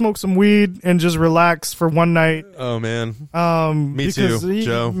hope you smoke some weed and just relax for one night. Oh, man. Me too,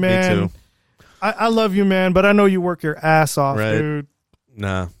 Joe. Man, me too. I love you, man, but I know you work your ass off, right. dude.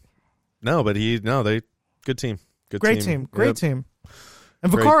 Nah. No, but good team. Great team.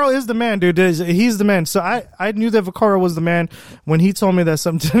 And Vaccaro is the man, dude. He's the man. So I knew that Vaccaro was the man when he told me that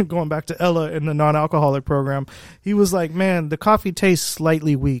something, going back to Ella in the non-alcoholic program, he was like, man, the coffee tastes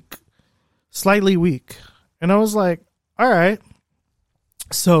slightly weak. And I was like, all right.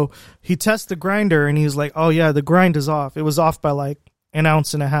 So he tests the grinder and he's like, oh yeah, the grind is off. It was off by like 1.5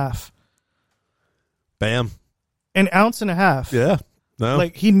 ounces. Bam. 1.5 ounces. Yeah. No.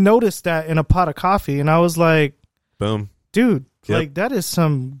 Like, he noticed that in a pot of coffee and I was like, boom. Dude. Yep. Like, that is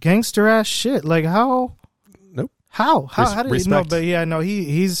some gangster ass shit. Like, how? Nope. How did he know? Respect. But yeah, no,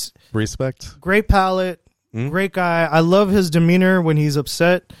 he's respect. Great palate, great guy. I love his demeanor when he's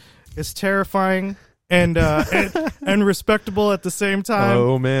upset. It's terrifying and respectable at the same time.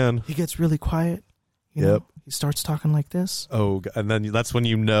 Oh man, he gets really quiet. You know? He starts talking like this. Oh, and then that's when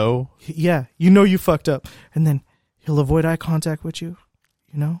you know. Yeah, you fucked up, and then he'll avoid eye contact with you,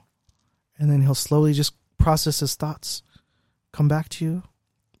 and then he'll slowly just process his thoughts. Come back to you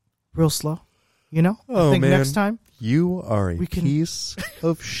real slow, Oh, I think man. next time you are a piece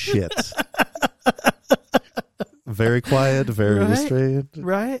of shit. Very quiet, very restrained.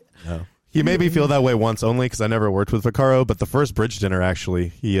 Right? No. He made me feel that way once only because I never worked with Vaccaro, but the first bridge dinner, actually,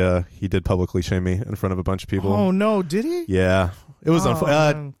 he did publicly shame me in front of a bunch of people. Oh, no, did he? Yeah. It was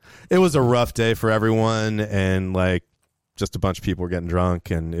man. it was a rough day for everyone, and like just a bunch of people were getting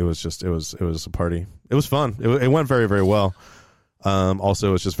drunk, and it was a party. It was fun. It went very, very well. Also,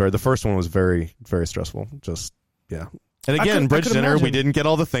 it was just the first one was very, very stressful. Just, yeah. And again, bridge dinner, imagine. we didn't get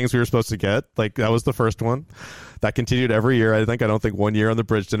all the things we were supposed to get. Like, that was the first one. That continued every year. I don't think 1 year on the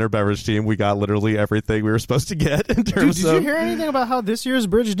bridge dinner beverage team, we got literally everything we were supposed to get in terms Dude, did you hear anything about how this year's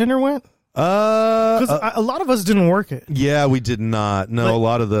bridge dinner went? Because a lot of us didn't work it. Yeah, we did not. No, Like, a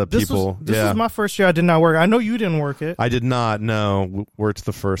lot of the people. This was my first year I did not work. I know you didn't work it. I did not. No, worked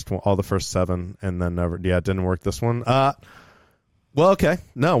the first one, all the first 7, and then never. Yeah, didn't work this one. Well, okay.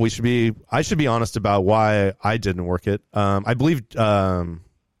 No, I should be honest about why I didn't work it. I believe,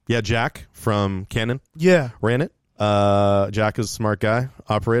 Jack from Canon. Yeah. Ran it. Jack is a smart guy,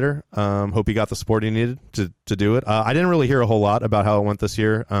 operator. Hope he got the support he needed to do it. I didn't really hear a whole lot about how it went this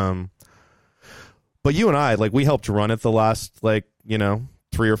year. But you and I, like, we helped run it the last, 3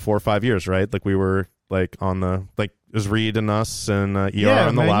 or 4 or 5 years, right? Like, we were like on the, like, it was Reed and us and ER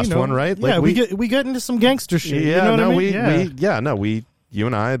on the last one, right? Yeah, like, we get into some gangster shit. Yeah, you know what no, I mean? you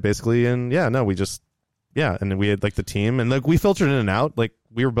and I basically, and we just, and then we had like the team, and like we filtered in and out. Like,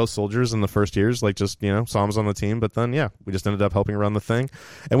 we were both soldiers in the first years, like, just, saw him on the team, but then we just ended up helping run the thing,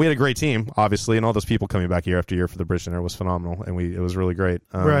 and we had a great team, obviously, and all those people coming back year after year for the bridge dinner was phenomenal, and it was really great.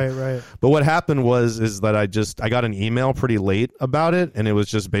 Right. But what happened is that I got an email pretty late about it, and it was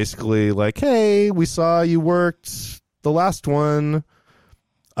just basically like, hey, we saw you worked the last one.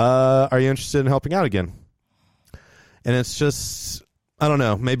 Are you interested in helping out again? And it's just, I don't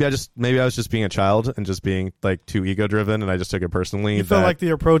know. Maybe I was just being a child and just being like too ego driven, and I just took it personally. You felt like the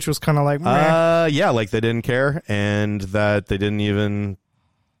approach was kind of like, meh. Like they didn't care, and that they didn't even,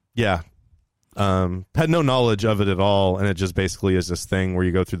 had no knowledge of it at all, and it just basically is this thing where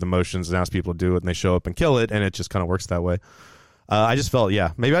you go through the motions and ask people to do it, and they show up and kill it, and it just kind of works that way. I just felt,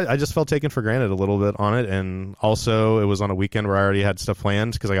 maybe I just felt taken for granted a little bit on it, and also it was on a weekend where I already had stuff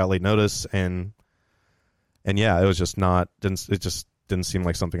planned because I got late notice, and it was just didn't seem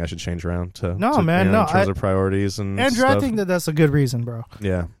like something I should change around in terms of priorities and Andrew, stuff. I think that's a good reason, bro.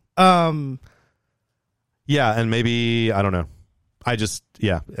 Yeah. And maybe, I don't know.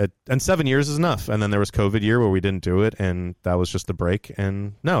 And 7 years is enough. And then there was COVID year where we didn't do it, and that was just the break.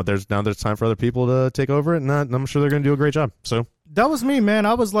 And there's time for other people to take over it, and I'm sure they're going to do a great job. So that was me, man.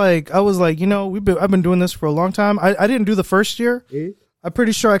 I was like, I've been doing this for a long time. I didn't do the first year. I'm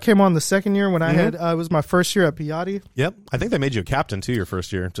pretty sure I came on the second year when I had it was my first year at Piatti. Yep. I think they made you a captain too your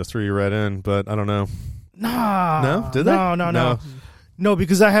first year. Just threw you right in, but I don't know. Nah. No? Did they? No. No,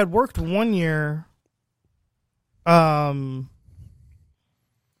 because I had worked 1 year. I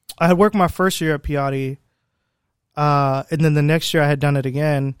had worked my first year at Piatti. And then the next year I had done it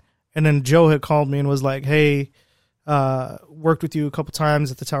again. And then Joe had called me and was like, hey, worked with you a couple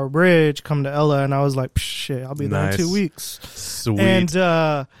times at the Tower Bridge, come to Ella. And I was like, shit, I'll be there in 2 weeks. Sweet. And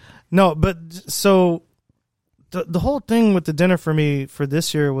so the whole thing with the dinner for me for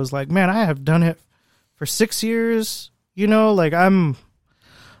this year was like, man, I have done it for 6 years. It's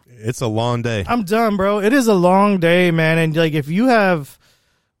a long day. I'm done, bro. It is a long day, man. And like, if you have,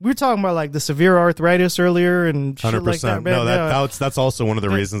 we were talking about like the severe arthritis earlier and shit 100%. like that. Man, No, that's also one of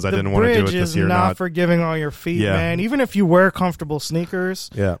the reasons I didn't want to do it this year. The bridge is not forgiving on your feet, man. Even if you wear comfortable sneakers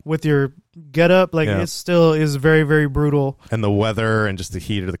with your get up, it still is very, very brutal. And the weather and just the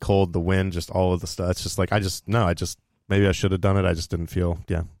heat or the cold, the wind, just all of the stuff. It's just like, maybe I should have done it. I just didn't feel,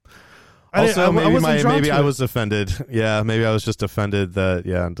 Also, maybe I was offended. Yeah, maybe I was just offended that,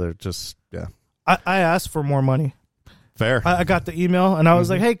 they're just, I asked for more money. Fair. I got the email, and I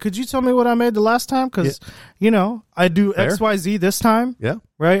was like, hey, could you tell me what I made the last time? Because, I do Fair. XYZ this time. Yeah.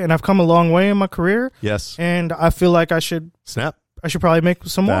 Right? And I've come a long way in my career. Yes. And I feel like I should probably make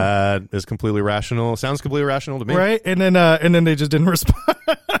some more. That is completely rational. Sounds completely rational to me. Right? And then they just didn't respond.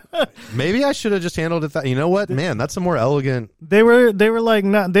 Maybe I should have just handled it. You know what, man? That's a more elegant. They were like,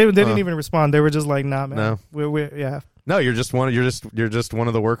 not. They didn't even respond. They were just like, nah, man. No. We No, you're just one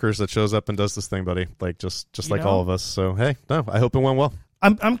of the workers that shows up and does this thing, buddy. Like just like all of us. So hey, no, I hope it went well.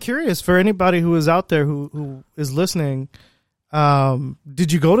 I'm curious for anybody who is out there who is listening.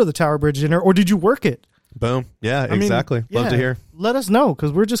 Did you go to the Tower Bridge dinner or did you work it? Boom. Yeah, exactly. Love to hear. Let us know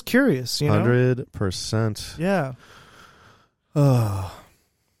because we're just curious. 100%. Yeah.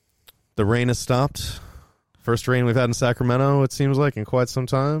 The rain has stopped. First rain we've had in Sacramento, it seems like, in quite some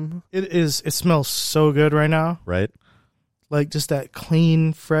time. It smells so good right now. Right. Like just that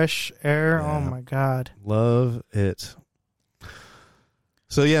clean, fresh air. Yeah. Oh my God. Love it.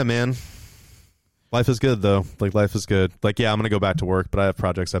 So yeah, man. Life is good though. Like life is good. Like I'm gonna go back to work, but I have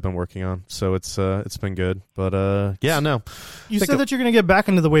projects I've been working on, so it's been good. But no. You said that you're gonna get back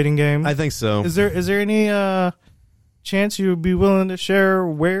into the waiting game. I think so. Is there any chance you would be willing to share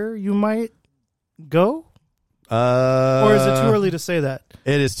where you might go? Or is it too early to say that?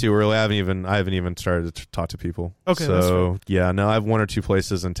 It is too early. I haven't even started to talk to people. Okay, so no, I have one or two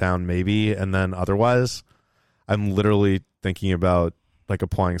places in town maybe, and then otherwise, I'm literally thinking about like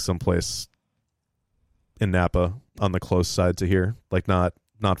applying someplace in Napa on the close side to here, like not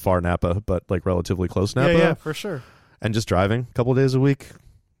far Napa, but like relatively close Napa. Yeah, for sure. And just driving a couple days a week.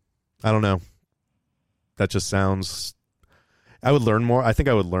 I don't know. That just sounds. I would learn more. I think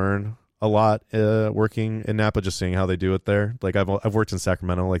I would learn a lot working in Napa, just seeing how they do it there. Like I've worked in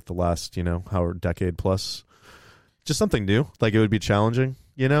Sacramento like the last decade plus. Just something new. Like it would be challenging,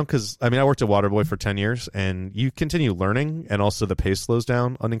 because I worked at Waterboy for 10 years, and you continue learning, and also the pace slows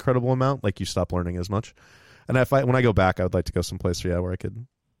down an incredible amount. Like you stop learning as much. And when I go back, I would like to go someplace where I could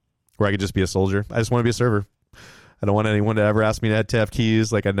just be a soldier. I just want to be a server. I don't want anyone to ever ask me to have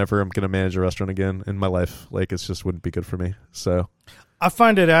keys. Like I never am going to manage a restaurant again in my life. Like it's just wouldn't be good for me. So I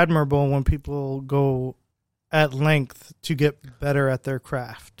find it admirable when people go at length to get better at their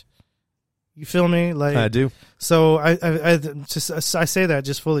craft. You feel me? Like I do. So I say that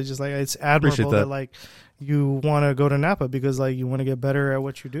just fully, just like it's admirable that like you want to go to Napa because like you want to get better at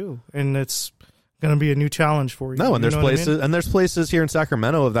what you do, and it's going to be a new challenge for you. No, and you there's places and there's places here in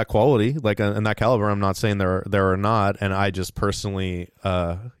Sacramento of that quality, like and that caliber. I'm not saying there are not, and I just personally,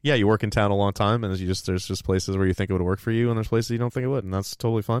 you work in town a long time, and there's just places where you think it would work for you, and there's places you don't think it would, and that's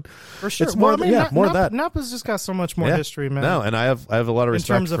totally fun. For sure, it's more, more of that. Napa's just got so much more history, man. No, and I have a lot of respect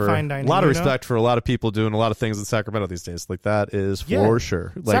in terms of fine dining, for a lot of people doing a lot of things in Sacramento these days. Like that is for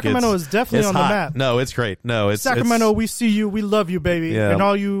sure. Like Sacramento is definitely on hot. the map. No, it's great. No, it's Sacramento. We see you. We love you, baby. Yeah. And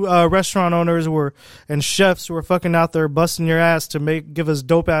all you restaurant owners and chefs who are fucking out there busting your ass to give us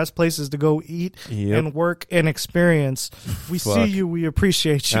dope ass places to go eat and work and experience. We see you. We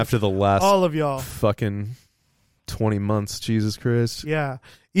appreciate you. After the last all of y'all fucking 20 months, Jesus Christ. Yeah.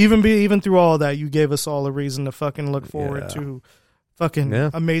 Even through all that, you gave us all a reason to fucking look forward to fucking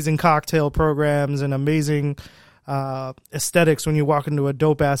amazing cocktail programs and amazing aesthetics when you walk into a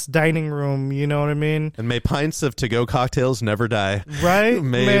dope ass dining room, you know what I mean? And may pints of to-go cocktails never die. Right?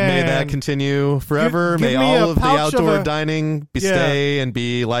 May that continue forever. Give may me all of the outdoor of dining stay and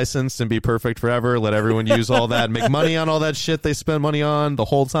be licensed and be perfect forever. Let everyone use all that and make money on all that shit they spend money on the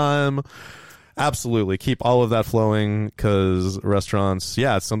whole time. Absolutely. Keep all of that flowing, because restaurants,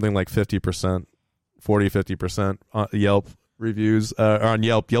 it's something like 50%, 50% on Yelp reviews, on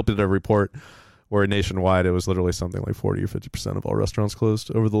Yelp. Yelp did a report where nationwide it was literally something like 40 or 50% of all restaurants closed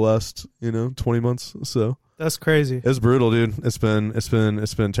over the last 20 months. So that's crazy. It's brutal, dude. It's been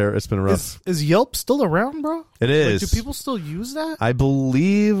rough. Is Yelp still around, bro? It is. Like, do people still use that? I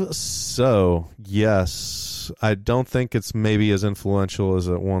believe so. Yes. I don't think it's maybe as influential as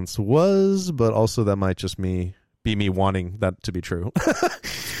it once was, but also that might just be me wanting that to be true.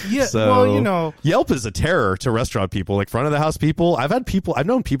 Yeah, so, Yelp is a terror to restaurant people, like front of the house people. I've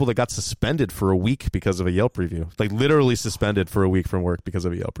known people that got suspended for a week because of a Yelp review, like literally suspended for a week from work because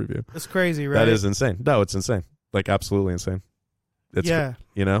of a Yelp review. That's crazy, right? That is insane. No, it's insane. Like absolutely insane. It's, and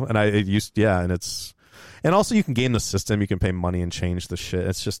and it's, and also you can game the system. You can pay money and change the shit.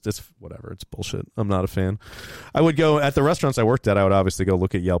 It's whatever. It's bullshit. I'm not a fan. I would go at the restaurants I worked at. I would obviously go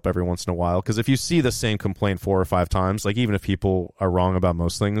look at Yelp every once in a while, because if you see the same complaint 4 or 5 times, like even if people are wrong about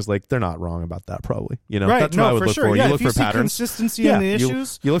most things, like they're not wrong about that probably. Right? That's what I would look for. Yeah, you look for see patterns, consistency in the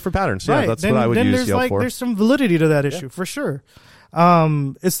issues. You look for patterns. Right. Yeah, that's what I would use Yelp for. There's some validity to that issue for sure.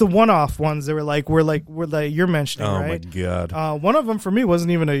 It's the one-off ones that were like you're mentioning. Oh right? my god. One of them for me wasn't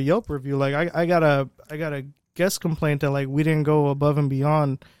even a Yelp review. Like I got a guest complaint that like we didn't go above and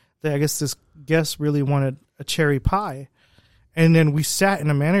beyond. That I guess this guest really wanted a cherry pie, and then we sat in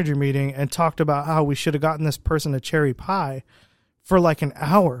a manager meeting and talked about how we should have gotten this person a cherry pie for like an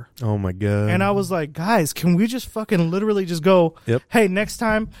hour. Oh my god. And I was like, guys, can we just fucking literally just go, hey, next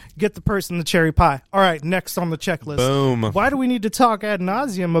time get the person the cherry pie. All right, next on the checklist. Boom. Why do we need to talk ad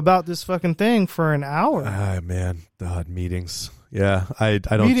nauseum about this fucking thing for an hour? Man, God, meetings. Yeah, I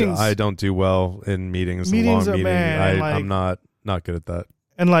don't do well in meetings. Meetings long are meeting. bad. I'm not good at that.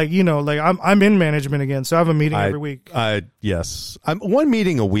 And like, you know, like I'm in management again, so I have a meeting every week. Yes, I'm one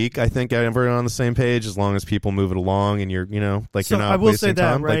meeting a week. I think everyone on the same page, as long as people move it along and you're, you know, like So you're not I will wasting say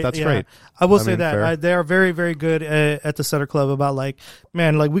that, time. right? Like that's Yeah. great. I will I say mean, fair. that they are very, very good at the Sutter Club about like,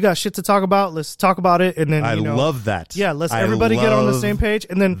 man, like we got shit to talk about. Let's talk about it, and then I you know, love that. Yeah, let's everybody get on the same page,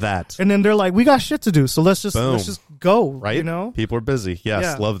 and then that, and then they're like, we got shit to do, so let's just go. Right? You know, people are busy. Yes,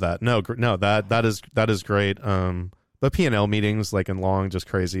 Yeah. love that. No, that is great. But P&L meetings like in long, just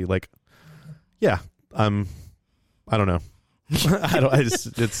crazy. Like, yeah, I don't know.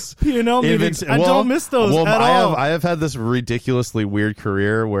 It's P&L meetings. I don't miss those at all. I have had this ridiculously weird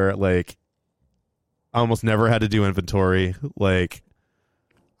career where like I almost never had to do inventory. Like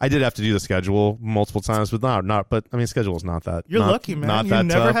I did have to do the schedule multiple times, but not. But I mean, schedule is not that. You're lucky, man. Not you that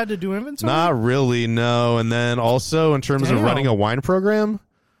never tough. had to do inventory. Not really, no. And then also in terms of running a wine program,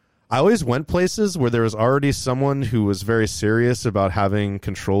 I always went places where there was already someone who was very serious about having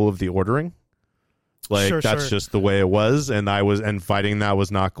control of the ordering. Like that's just the way it was, and fighting that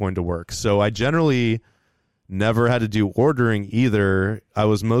was not going to work. So I generally never had to do ordering either. I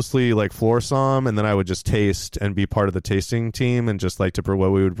was mostly like floor somm, and then I would just taste and be part of the tasting team and just like to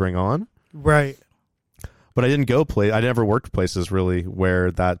what we would bring on. Right. But I didn't go I never worked places really where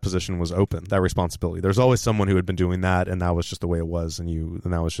that position was open, that responsibility. There's always someone who had been doing that, and that was just the way it was, and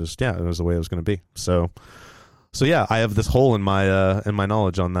that was just it was the way it was going to be. So yeah, I have this hole in my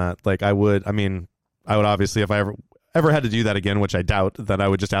knowledge on that. Like I would obviously, if I ever had to do that again, which I doubt, then I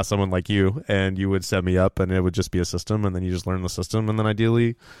would just ask someone like you, and you would set me up, and it would just be a system, and then you just learn the system, and then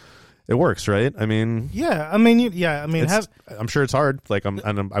ideally it works, right? I mean, I'm sure it's hard. Like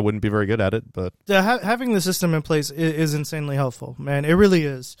I wouldn't be very good at it, but having the system in place is insanely helpful, man. It really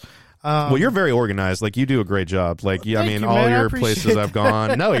is. Well, you're very organized. Like you do a great job. Like I mean, all your places I've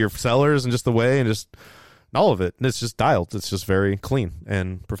gone, your sellers and just the way and just all of it. And it's just dialed. It's just very clean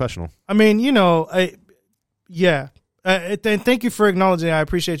and professional. I mean, you know, thank you for acknowledging. I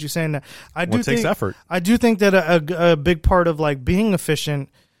appreciate you saying that. It takes effort. I do think that a big part of like being efficient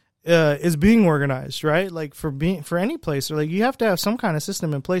is being organized, right? Like for any place, or like you have to have some kind of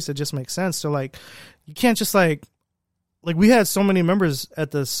system in place that just makes sense. So like you can't just like we had so many members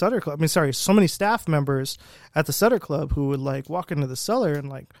at the Sutter Club. So many staff members at the Sutter Club who would like walk into the cellar and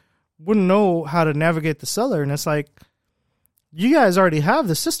like wouldn't know how to navigate the cellar, and it's like, you guys already have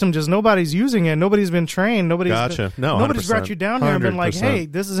the system, just nobody's using it. Nobody's been trained. Nobody's brought you down here and been like, hey,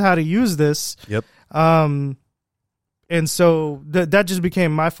 this is how to use this. Yep. And so that just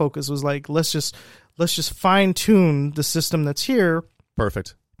became my focus, was like, let's just fine tune the system that's here.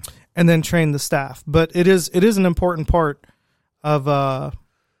 Perfect. And then train the staff. But it is an important part of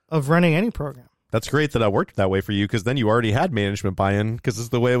running any program. That's great that I worked that way for you, because then you already had management buy-in, because it's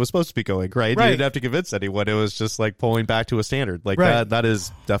the way it was supposed to be going, right? You didn't have to convince anyone. It was just like pulling back to a standard. Like that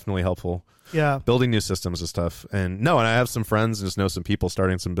is definitely helpful. Yeah. Building new systems is tough. And I have some friends and just know some people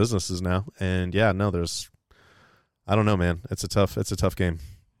starting some businesses now. And I don't know, man. It's a tough game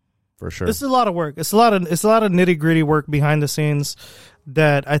for sure. It's a lot of work. It's a lot of nitty-gritty work behind the scenes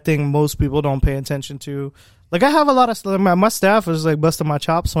that I think most people don't pay attention to. Like I have a lot of my staff was like busting my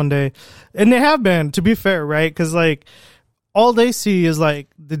chops one day, and they have been, to be fair, right? Because like all they see is like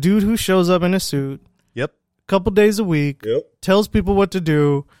the dude who shows up in a suit, yep, a couple days a week, yep, tells people what to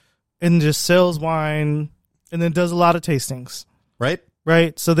do, and just sells wine, and then does a lot of tastings, right.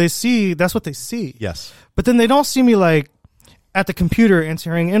 So that's what they see. Yes, but then they don't see me like at the computer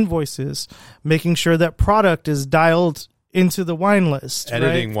entering invoices, making sure that product is dialed into the wine list.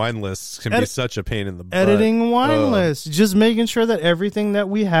 Editing wine lists can be such a pain in the butt. Editing wine lists, just making sure that everything that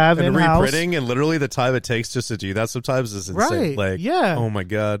we have and in-house, reprinting, and literally the time it takes just to do that sometimes is insane. Right. Like, oh my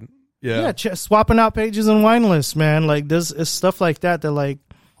god, swapping out pages and wine lists, man. Like there's stuff like that like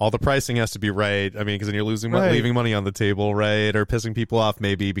all the pricing has to be right. I mean, because then you're leaving money on the table, right, or pissing people off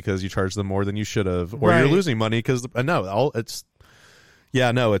maybe because you charged them more than you should have, or you're losing money because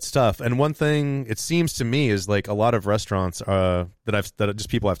it's tough. And one thing it seems to me is like a lot of restaurants that just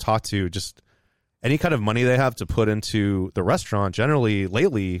people I've talked to, just any kind of money they have to put into the restaurant, generally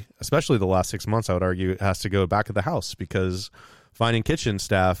lately, especially the last 6 months, I would argue it has to go back of the house, because finding kitchen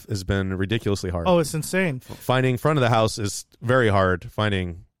staff has been ridiculously hard. Oh, it's insane. Finding front of the house is very hard.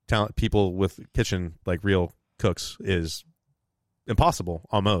 Finding people with kitchen, like real cooks, is impossible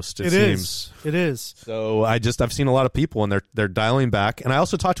almost. It is. So I've seen a lot of people, and they're dialing back. And I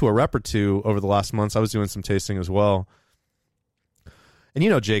also talked to a rep or two over the last months. I was doing some tasting as well. And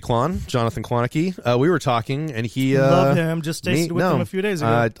Jonathan Kloneke, we were talking, and he love him. Just tasted with him a few days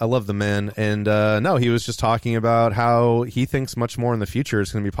ago. I love the man, and he was just talking about how he thinks much more in the future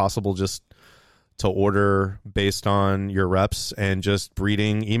it's going to be possible just to order based on your reps and just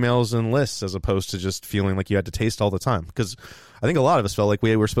reading emails and lists as opposed to just feeling like you had to taste all the time. Because I think a lot of us felt like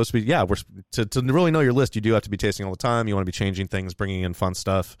we were supposed to be, to really know your list, you do have to be tasting all the time. You want to be changing things, bringing in fun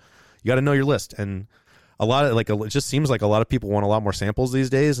stuff. You got to know your list. And a lot of it just seems like a lot of people want a lot more samples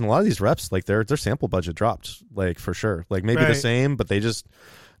these days. And a lot of these reps, like their sample budget dropped, like for sure. Like maybe the same, but they just,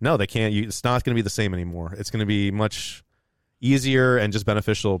 no, they can't. It's not going to be the same anymore. It's going to be much easier and just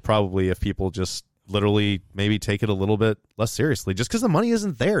beneficial probably if people just literally maybe take it a little bit less seriously, just because the money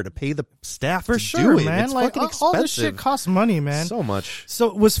isn't there to pay the staff for to sure, do it. man. It's like fucking expensive. all this shit costs money, man. So much.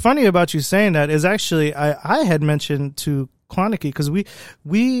 So what's funny about you saying that is actually I had mentioned to Clonicky because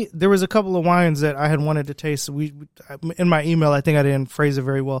we there was a couple of wines that I had wanted to taste. We in my email I think I didn't phrase it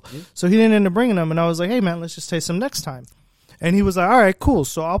very well, so he didn't end up bringing them, and I was like, hey man, let's just taste them next time. And he was like, all right, cool.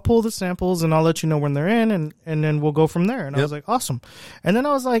 So I'll pull the samples and I'll let you know when they're in, and then we'll go from there. And I was like, awesome. And then I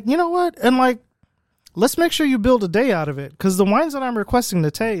was like, you know what? And like, let's make sure you build a day out of it, because the wines that I'm requesting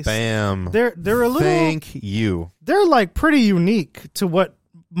to taste, bam, they're a little. Thank you. They're like pretty unique to what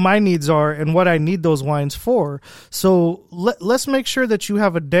my needs are and what I need those wines for. So let's make sure that you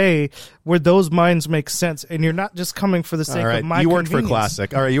have a day where those wines make sense, and you're not just coming for the sake of my. You worked for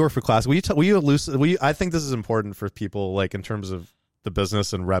classic. All right, you work for classic. I think this is important for people, like in terms of the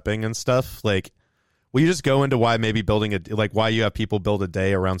business and repping and stuff. Like, will you just go into why maybe building why you have people build a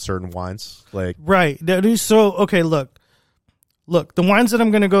day around certain wines? Like, right. So okay, look, the wines that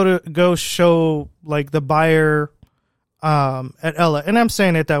I'm going to go show like the buyer at Ella, and I'm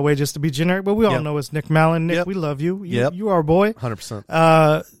saying it that way just to be generic, but we all know it's Nick Mallon. Nick, we love you. You are our boy.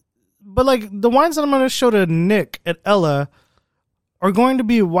 100%. But like the wines that I'm going to show to Nick at Ella are going to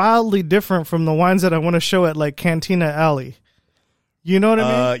be wildly different from the wines that I want to show at like Cantina Alley. You know what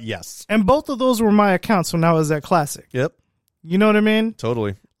I mean? Yes. And both of those were my accounts when I was at Classic. Yep. You know what I mean?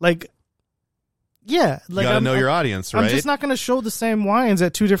 Totally. Like, yeah. Like, you got to know your audience, right? I'm just not going to show the same wines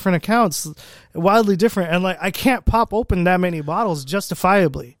at two different accounts, wildly different. And like, I can't pop open that many bottles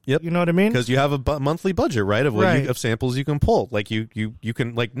justifiably. Yep. You know what I mean? Because you have a monthly budget, right? Of of samples you can pull. Like you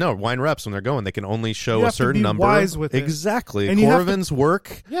can wine reps when they're going, they can only show a certain number. Wise with exactly. And Coravins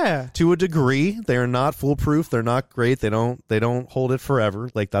work to a degree. They are not foolproof. They're not great. They don't hold it forever.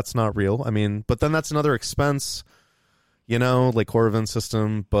 Like that's not real. I mean, but then that's another expense. You know, like Coravin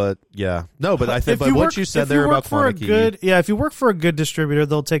system, but yeah, no, but I think, but what you said there about Clonicky, if you work for a good distributor,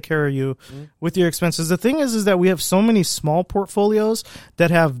 they'll take care of you with your expenses. The thing is that we have so many small portfolios that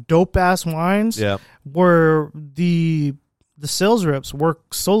have dope ass wines, where the sales reps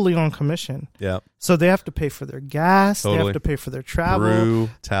work solely on commission. Yeah, so they have to pay for their gas, they have to pay for their travel,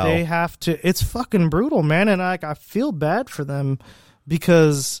 they have to. It's fucking brutal, man, and I feel bad for them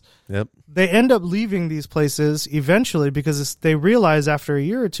because. They end up leaving these places eventually because they realize after a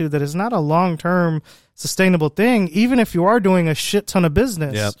year or two that it's not a long-term sustainable thing, even if you are doing a shit ton of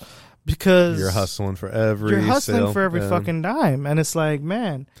business. Because you're hustling for every fucking dime. And it's like,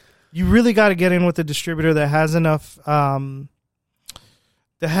 man, you really got to get in with a distributor that has enough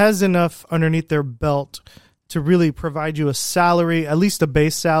underneath their belt to really provide you a salary, at least a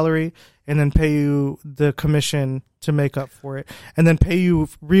base salary, and then pay you the commission to make up for it, and then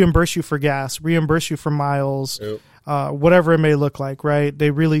reimburse you for gas, reimburse you for miles, whatever it may look like, right? They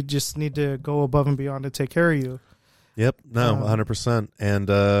really just need to go above and beyond to take care of you. Yep. No, 100%.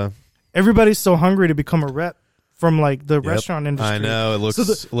 And everybody's so hungry to become a rep from like the restaurant industry. I know.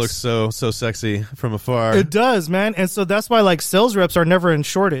 It looks so sexy from afar. It does, man. And so that's why like sales reps are never in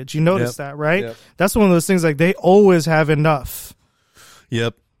shortage. You notice that, right? Yep. That's one of those things, like they always have enough.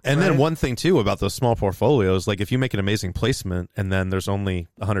 Yep. And then one thing too about those small portfolios, like if you make an amazing placement and then there's only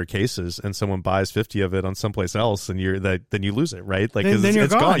 100 cases and someone buys 50 of it on someplace else, and then you lose it, right? Like then you're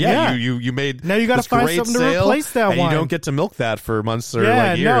gone. Yeah, you made now you got to find something to replace that and wine. You don't get to milk that for months or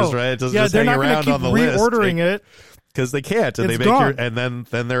like years, right? It doesn't just hang around on the list. Reordering it. Because they can't, and and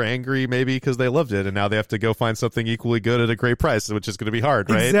then they're angry maybe because they loved it, and now they have to go find something equally good at a great price, which is going to be hard,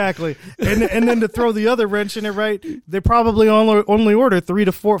 right? Exactly. And then to throw the other wrench in it, right? They probably only order 3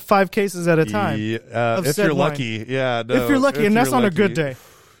 to 4, 5 cases at a time. If you're lucky, No, if you're lucky, and that's on a good day.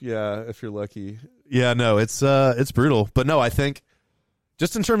 Yeah, if you're lucky. Yeah, no, it's brutal, but no, I think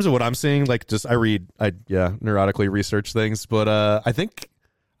just in terms of what I'm seeing, like I neurotically research things, but I think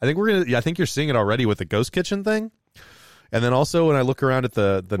you're seeing it already with the ghost kitchen thing. And then also when I look around at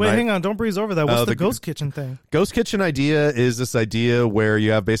the wait, hang on, don't breeze over that. What's the ghost kitchen thing? Ghost kitchen idea is this idea where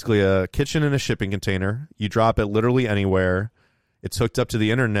you have basically a kitchen in a shipping container. You drop it literally anywhere. It's hooked up to the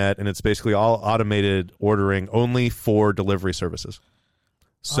internet, and it's basically all automated ordering only for delivery services.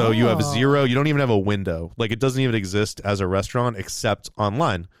 So you have zero. You don't even have a window. Like it doesn't even exist as a restaurant except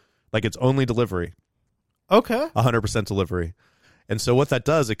online. Like it's only delivery. Okay. 100% delivery. And so what that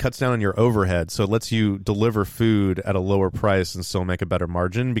does, it cuts down on your overhead. So it lets you deliver food at a lower price and still make a better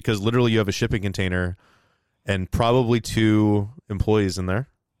margin, because literally you have a shipping container and probably 2 employees in there,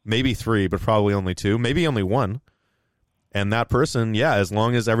 maybe 3, but probably only 2, maybe only 1. And that person, as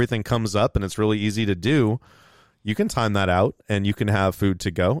long as everything comes up and it's really easy to do, you can time that out and you can have food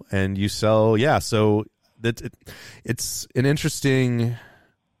to go and you sell. So it's an interesting...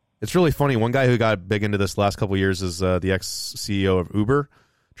 It's really funny. One guy who got big into this last couple of years is the ex-CEO of Uber,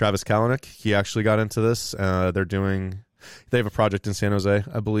 Travis Kalanick. He actually got into this. They have a project in San Jose,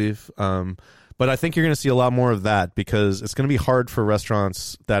 I believe. But I think you're going to see a lot more of that, because it's going to be hard for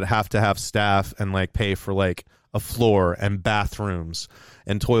restaurants that have to have staff and like pay for like a floor and bathrooms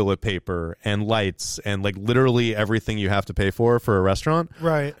and toilet paper and lights and like literally everything you have to pay for a restaurant.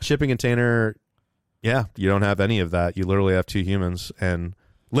 Right. Shipping container, you don't have any of that. You literally have 2 humans, and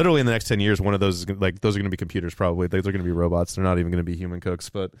literally in the next 10 years, one of those is those are going to be computers probably. They're going to be robots. They're not even going to be human cooks.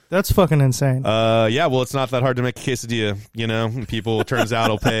 But that's fucking insane. Well, it's not that hard to make a quesadilla. People, it turns out,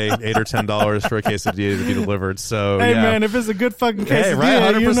 will pay $8 or $10 for a quesadilla to be delivered. So hey man, if it's a good fucking quesadilla, hey,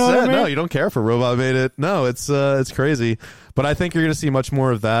 right, 100%. You know what I mean? No, you don't care if a robot made it. No, it's crazy. But I think you're going to see much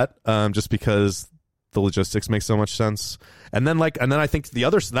more of that, just because the logistics make so much sense. And then I think the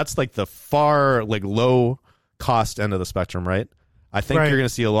other, that's like the far like low cost end of the spectrum, right? I think you're going to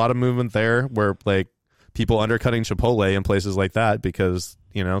see a lot of movement there, where like people undercutting Chipotle in places like that, because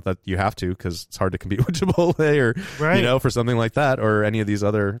that you have to, because it's hard to compete with Chipotle or for something like that, or any of these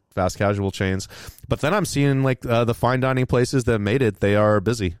other fast casual chains. But then I'm seeing like the fine dining places that made it, they are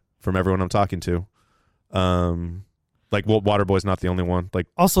busy from everyone I'm talking to. Like, Waterboy's not the only one. Like,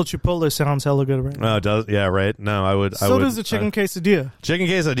 also Chipotle sounds hella good right now. Does right? No, I would. So does the chicken quesadilla. Chicken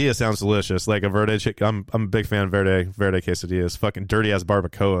quesadilla sounds delicious. Like a verde. I'm a big fan of verde quesadillas. Fucking dirty ass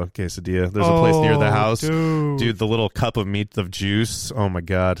barbacoa quesadilla. There's a place near the house, dude. The little cup of meat of juice. Oh my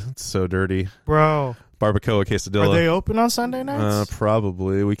god, it's so dirty, bro. Barbacoa quesadilla. Are they open on Sunday nights?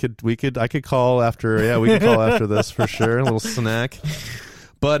 Probably. We could. I could call after. Yeah, we could call after this for sure. A little snack.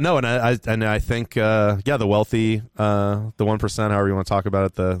 But no, and I think the wealthy, the 1%, however you want to talk about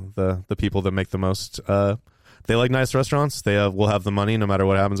it, the people that make the most, they like nice restaurants. They will have the money no matter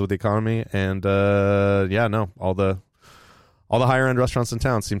what happens with the economy, and all the higher end restaurants in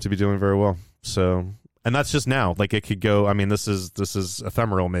town seem to be doing very well. So, and that's just now. Like it could go. I mean, this is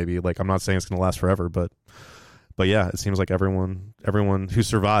ephemeral. Maybe like I'm not saying it's going to last forever, but yeah, it seems like everyone who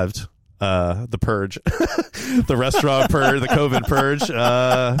survived the purge, the restaurant purge, the COVID purge,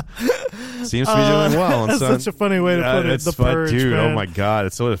 seems to be doing well. That's such a funny way to put it. The purge, dude. man. Oh my god,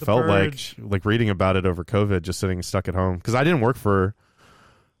 it's what it felt purge. like reading about it over COVID, just sitting stuck at home, because I didn't work for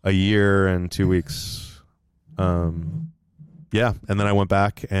a year and 2 weeks. And then I went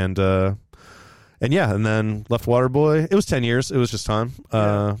back and then left Waterboy. It was 10 years. It was just time.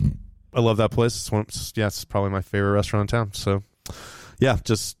 I love that place. It's probably my favorite restaurant in town. So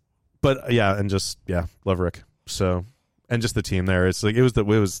love Rick. So, and just the team there. It's like, it was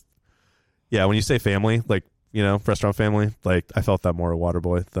when you say family, like, restaurant family, like I felt that more at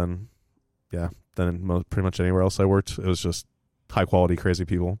Waterboy than pretty much anywhere else I worked. It was just high quality, crazy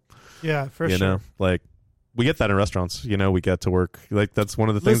people. Yeah, for sure. Like we get that in restaurants, we get to work. Like that's one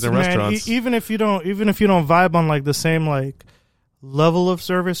of the things in restaurants. Even if you don't vibe on like the same like level of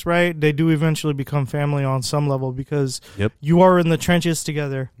service, right? They do eventually become family on some level, because you are in the trenches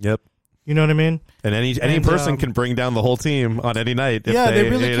together. Yep. You know what I mean? And any person can bring down the whole team on any night. If they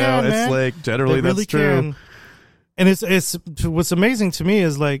really can, man. It's like generally really that's true. Can. And it's what's amazing to me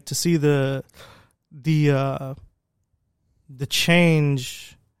is like to see the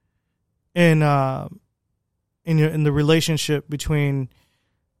change in the relationship between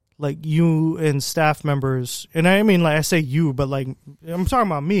like you and staff members. And I mean, like I say you, but like I'm talking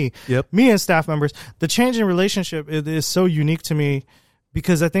about me. Yep. Me and staff members. The change in relationship is so unique to me,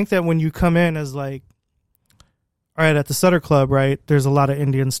 because I think that when you come in as like, all right, at the Sutter Club, right, there's a lot of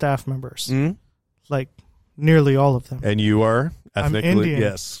Indian staff members. Mm-hmm. Like nearly all of them. And you are ethnically? I'm Indian,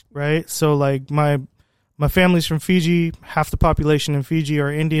 yes. Right? So like my family's from Fiji. Half the population in Fiji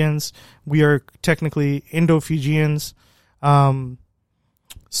are Indians. We are technically Indo-Fijians.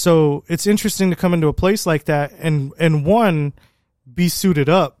 So it's interesting to come into a place like that and be suited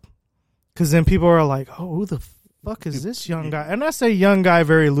up, because then people are like, oh, who the fuck is this young guy? And I say young guy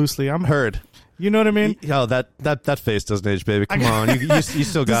very loosely. I'm heard. You know what I mean? Oh, that face doesn't age, baby. Come on, you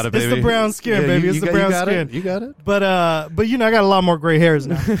still got it, baby. It's the brown skin, baby. It's the brown skin. You got it. But I got a lot more gray hairs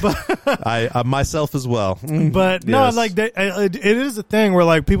now. But I myself as well. But no, Yes. like it is a thing where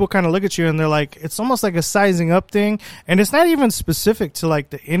like people kind of look at you and they're like, it's almost like a sizing up thing, and it's not even specific to like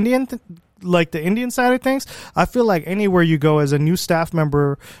the Indian. Like the Indian side of things, I feel like anywhere you go as a new staff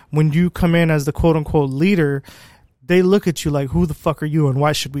member, when you come in as the quote unquote leader, they look at you like, who the fuck are you and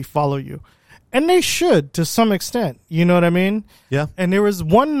why should we follow you? And they should to some extent. You know what I mean? Yeah. And there was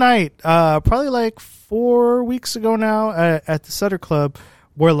one night, probably like 4 weeks ago now at the Sutter Club,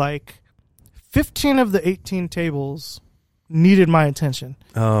 where like 15 of the 18 tables needed my attention.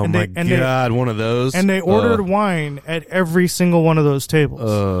 Oh and my God, one of those. And they ordered wine at every single one of those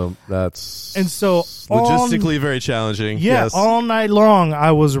tables. That's and so logistically very challenging. Yeah, yes. all night long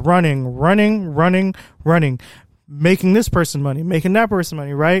I was running, making this person money, making that person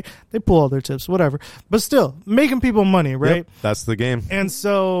money, right? They pull all their tips, whatever. But still, making people money, right? Yep, that's the game. And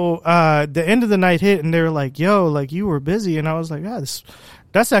so the end of the night hit and they were like, yo, like you were busy. And I was like, yeah,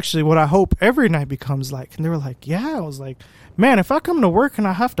 that's actually what I hope every night becomes like. And they were like, yeah. I was like, man, if I come to work and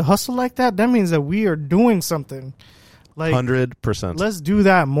I have to hustle like that, that means that we are doing something. Like 100%. Let's do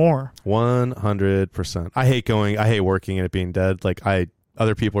that more. 100%. I hate working and it being dead. Like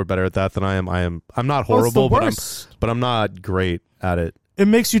other people are better at that than I am. I'm not horrible, but I'm not great at it. It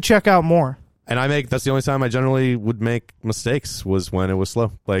makes you check out more. And that's the only time I generally would make mistakes was when it was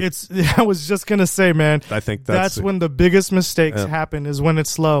slow. Like I was just gonna say, man. I think that's when the biggest mistakes happen is when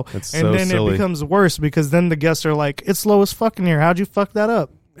it's slow, and then silly. It becomes worse because then the guests are like, "It's slow as fuck in here. How'd you fuck that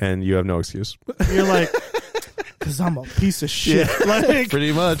up?" And you have no excuse. You're like, "Cause I'm a piece of shit." Yeah, like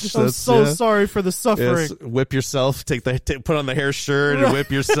pretty much. I'm so sorry for the suffering. Yes, whip yourself. Put on the hair shirt and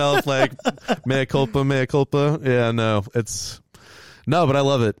whip yourself. Like mea culpa, mea culpa. Yeah, no, it's. No, but I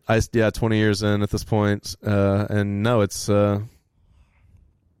love it. 20 years in at this point, and no, it's I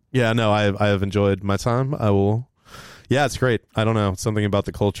have enjoyed my time. I will. Yeah, it's great. I don't know, something about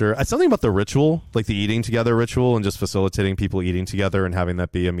the culture. It's something about the ritual, like the eating together ritual, and just facilitating people eating together and having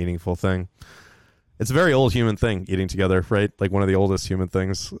that be a meaningful thing. It's a very old human thing, eating together, right? Like one of the oldest human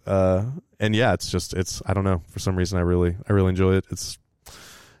things. And yeah, it's I don't know, for some reason I really enjoy it.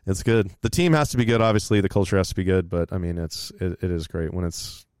 It's good. The team has to be good. Obviously, the culture has to be good. But I mean, it is great when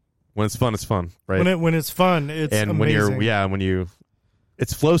it's fun. It's fun, right? When it's fun, it's and amazing.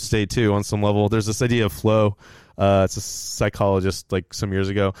 It's flow state too on some level. There's this idea of flow. It's a psychologist like some years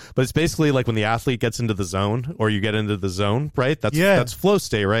ago, but it's basically like when the athlete gets into the zone or you get into the zone, right? That's flow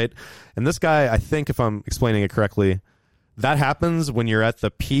state, right? And this guy, I think, if I'm explaining it correctly, that happens when you're at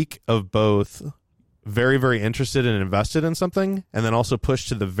the peak of both very, very interested and invested in something, and then also pushed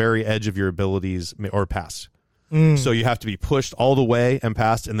to the very edge of your abilities or past. So you have to be pushed all the way and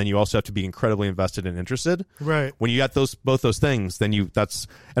past, and then you also have to be incredibly invested and interested. Right. When you got both those things, then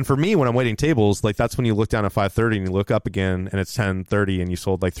and for me, when I'm waiting tables, like that's when you look down at 5:30 and you look up again and it's 10:30 and you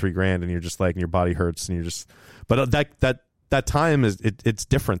sold like $3,000 and you're just like, and your body hurts and you're just, but that time is it's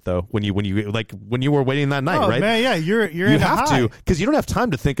different though when you like when you were waiting that night, right? Man, yeah, you have to, because you don't have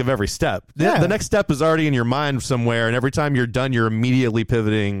time to think of every step. The next step is already in your mind somewhere, and every time you're done, you're immediately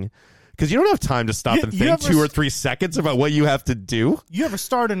pivoting. Because you don't have time to stop and think 2 or 3 seconds about what you have to do. You ever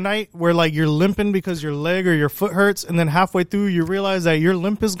start a night where like you're limping because your leg or your foot hurts, and then halfway through you realize that your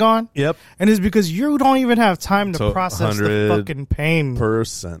limp is gone? Yep. And it's because you don't even have time to process the fucking pain.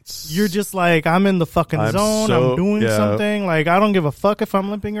 You're just like, I'm in the fucking zone. I'm doing something. Like, I don't give a fuck if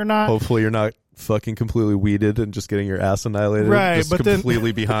I'm limping or not. Hopefully you're not fucking completely weeded and just getting your ass annihilated. Right. Just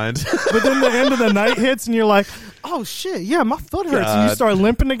completely behind. But then the end of the night hits and you're like, oh shit, yeah, my foot hurts. And you start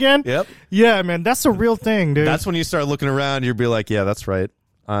limping again. Yep. Yeah, man, that's a real thing, dude. That's when you start looking around. You'll be like, yeah, that's right.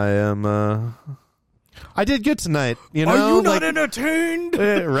 I did good tonight. You know, are you not entertained?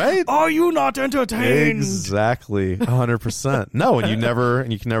 Right? Are you not entertained? Exactly. 100%. No, and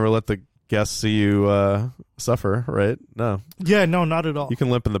you can never let the guests see you suffer, right? No. Yeah, no, not at all. You can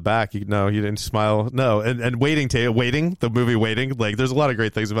limp in the back. You didn't smile. No, and waiting, the movie Waiting. Like, there's a lot of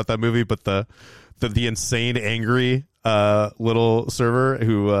great things about that movie, but the insane, angry little server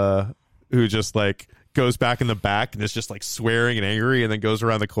who just like goes back in the back and is just like swearing and angry, and then goes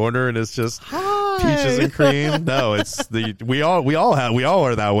around the corner and it's just peaches and cream. No, it's we all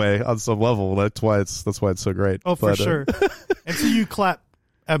are that way on some level. That's why it's so great. Oh, for sure. Until you clap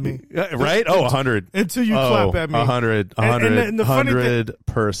at me, right? 100. Until you clap at me, 100, and the funny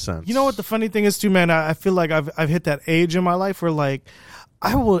 100%. You know what the funny thing is too, man? I feel like I've hit that age in my life where like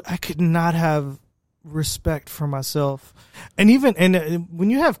I could not have respect for myself. And when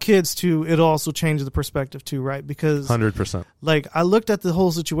you have kids too, it'll also change the perspective too, right? Because 100%. like I looked at the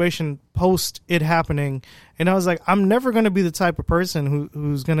whole situation post it happening, and I was like, I'm never going to be the type of person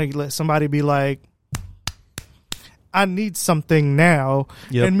who's going to let somebody be like, I need something now,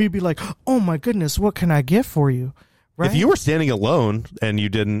 and me be like, oh my goodness, what can I get for you? Right? If you were standing alone and you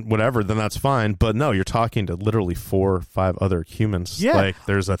didn't whatever, then that's fine. But no, you're talking to literally 4 or 5 other humans. Yeah. Like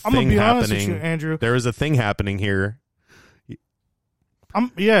there's a I'm gonna thing be honest happening. with you, Andrew. There is a thing happening here.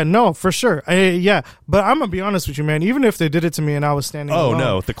 No, for sure. But I'm gonna be honest with you, man. Even if they did it to me and I was standing alone,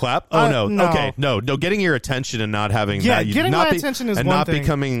 No, the clap. No. No. Okay, no. Getting your attention and not having that. Getting my attention is and one not thing.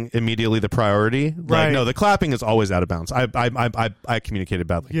 becoming immediately the priority. Right. Like, no, the clapping is always out of bounds. I communicated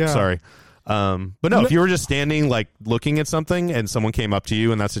badly. Yeah. Sorry. But no, if you were just standing like looking at something and someone came up to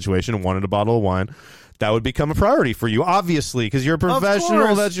you in that situation and wanted a bottle of wine, that would become a priority for you, obviously, because you're a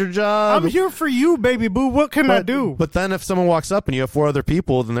professional. That's your job. I'm here for you, baby boo. What can I do? But then if someone walks up and you have 4 other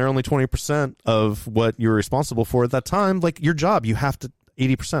people, then they're only 20% of what you're responsible for at that time. Like your job, you have to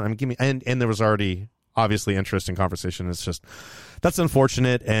 80%. I mean, give me and there was already obviously interest in conversation. It's just that's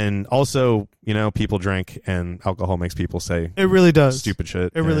unfortunate, and also people drink and alcohol makes people say it really does stupid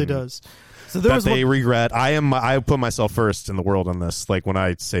shit. It really does. So they regret. I put myself first in the world on this. Like when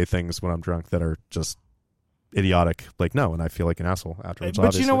I say things when I'm drunk that are just idiotic, like no, and I feel like an asshole afterwards. But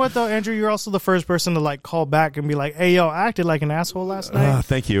obviously. You know what though, Andrew, you're also the first person to like call back and be like, "Hey, yo, I acted like an asshole last night."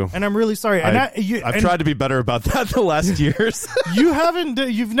 Thank you, and I'm really sorry. And I've tried to be better about that the last years.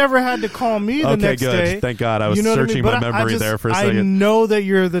 You've never had to call me the next good. day. Thank God. I was searching my memory there for a second. I know that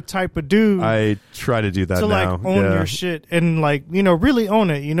you're the type of dude. I try to do that to now. Like own your shit and like really own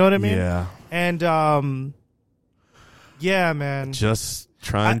it. You know what I mean? Yeah. And yeah, man. Just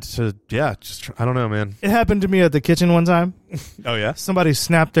trying to, I don't know, man. It happened to me at the kitchen one time. Oh, yeah? Somebody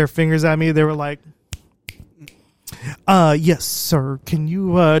snapped their fingers at me. They were like, yes, sir. Can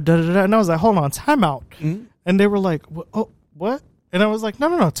you, da-da-da? And I was like, hold on, time out. Mm-hmm. And they were like, what? And I was like,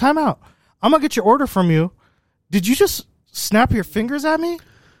 no, time out. I'm going to get your order from you. Did you just snap your fingers at me?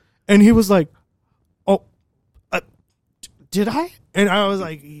 And he was like, did I? And I was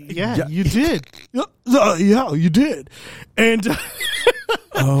like, yeah. You did. Yeah, you did. And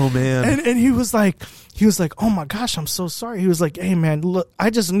oh man. And he was like, oh my gosh, I'm so sorry. He was like, hey man, look, I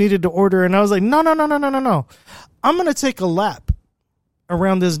just needed to order. And I was like, no. I'm going to take a lap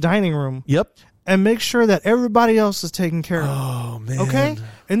around this dining room. Yep. And make sure that everybody else is taken care of. Oh man. Okay?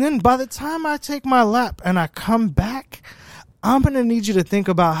 And then by the time I take my lap and I come back, I'm going to need you to think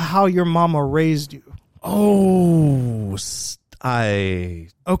about how your mama raised you. Oh, I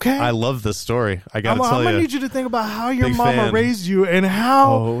love this story. I gotta tell you, I'm gonna need you to think about how your mama raised you and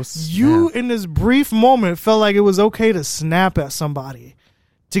how you, in this brief moment, felt like it was okay to snap at somebody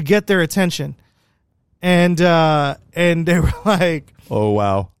to get their attention, and they were like, "Oh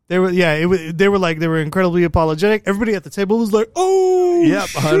wow." They were they were incredibly apologetic. Everybody at the table was like, "Oh, yep,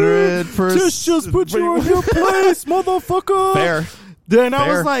 100%. Tesh just put you on your place, motherfucker." Fair. Then I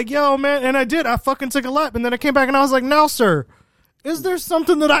was like, yo, man, and I did. I fucking took a lap, and then I came back, and I was like, now, sir, is there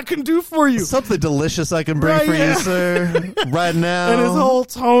something that I can do for you? Something delicious I can bring for you, sir, right now. And his whole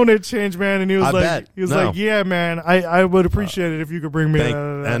tone had changed, man, and he was like, yeah, man, I would appreciate it if you could bring me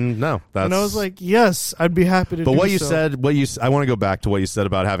and I was like, yes, I'd be happy to do so. But what you said, I want to go back to what you said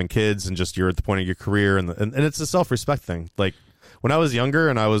about having kids and just you're at the point of your career, and it's a self-respect thing. Like, when I was younger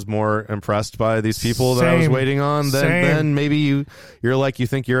and I was more impressed by these people that I was waiting on, then maybe you're like, you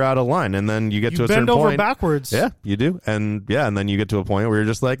think you're out of line, and then you get to a certain point. You bend over backwards. Yeah, you do. And then you get to a point where you're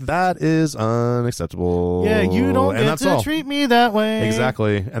just like, that is unacceptable. Yeah, you don't get to treat me that way.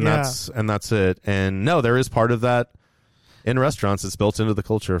 Exactly. And that's it. And no, there is part of that in restaurants. It's built into the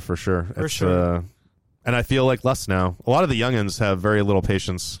culture for sure. For sure. And I feel like less now. A lot of the youngins have very little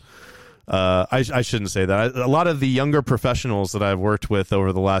patience. I shouldn't say that. A lot of the younger professionals that I've worked with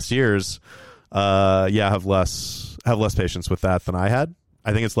over the last years, have less patience with that than I had.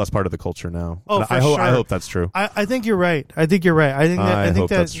 I think it's less part of the culture now. Oh, for sure. I hope that's true. I think you're right. I think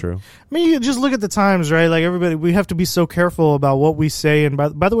that's true. I mean, you just look at the times, right? Like everybody, we have to be so careful about what we say. And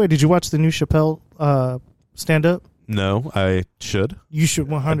by the way, did you watch the new Chappelle stand up? No, I should. You should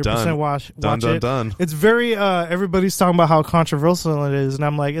 100% watch it. Done. It's very, everybody's talking about how controversial it is. And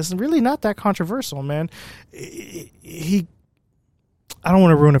I'm like, it's really not that controversial, man. I don't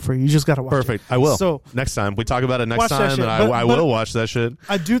want to ruin it for you. You just got to watch it. Perfect. I will. So next time. We talk about it next time, and I will watch that shit.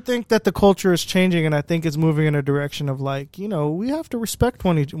 I do think that the culture is changing, and I think it's moving in a direction of like, we have to respect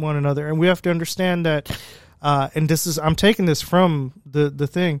one another, and we have to understand that, and I'm taking this from the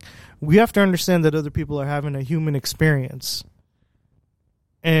thing. We have to understand that other people are having a human experience.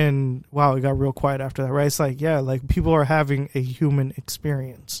 And wow, it got real quiet after that, right? It's like, yeah, like people are having a human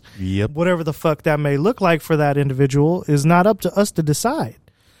experience. Yep. Whatever the fuck that may look like for that individual is not up to us to decide.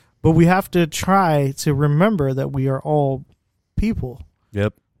 But we have to try to remember that we are all people.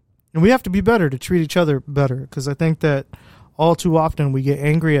 Yep. And we have to be better to treat each other better. Because I think that all too often we get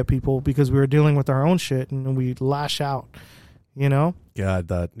angry at people because we're dealing with our own shit and we lash out, you know?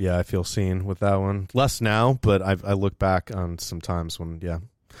 God, I feel seen with that one. Less now, but I look back on some times when,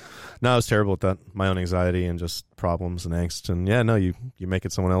 no, I was terrible at that. My own anxiety and just problems and angst. And you make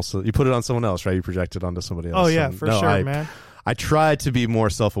it someone else. You put it on someone else, right? You project it onto somebody else. Oh, yeah, and for sure, man. I try to be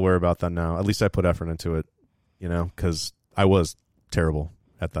more self-aware about that now. At least I put effort into it, because I was terrible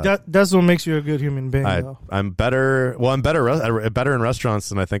at that. That's what makes you a good human being, though. I'm better. Well, I'm better in restaurants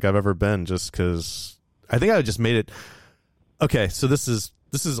than I think I've ever been, just because I think I just made it. Okay, so this is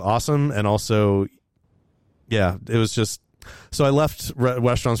awesome, and also, it was just. So I left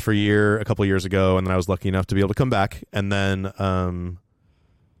restaurants for a couple of years ago, and then I was lucky enough to be able to come back, and then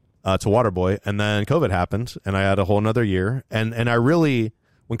to Waterboy, and then COVID happened, and I had a whole another year, and I really,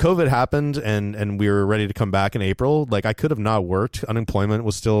 when COVID happened, and we were ready to come back in April, like I could have not worked. Unemployment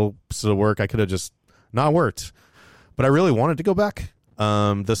was still work. I could have just not worked, but I really wanted to go back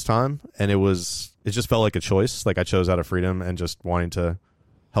this time, and it just felt like a choice. Like I chose out of freedom and just wanting to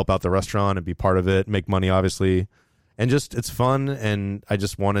help out the restaurant and be part of it, make money, obviously. And just, it's fun, and I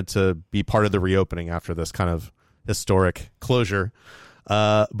just wanted to be part of the reopening after this kind of historic closure.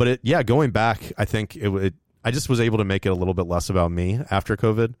 But going back, I think I just was able to make it a little bit less about me after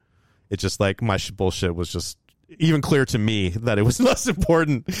COVID. It's just like my bullshit was just even clear to me that it was less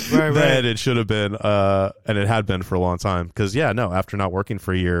important than it should have been, and it had been for a long time. Because, after not working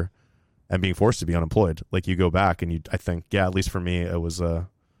for a year and being forced to be unemployed, like you go back and I think, at least for me, it was, I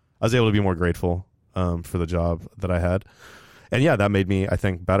was able to be more grateful for the job that I had. And that made me, I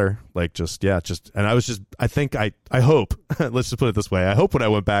think, better. Like and I was just, I think, I hope, let's just put it this way. I hope when I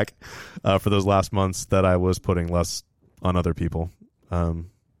went back for those last months that I was putting less on other people. I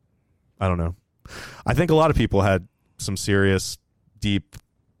don't know. I think a lot of people had some serious, deep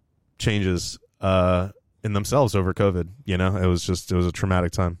changes in themselves over COVID. It was a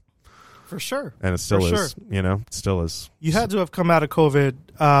traumatic time. For sure. And it still is, it still is. You had to have come out of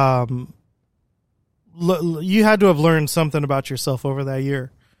COVID, you had to have learned something about yourself over that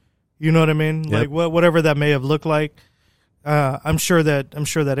year. You know what I mean? Yep. Like whatever that may have looked like. I'm sure that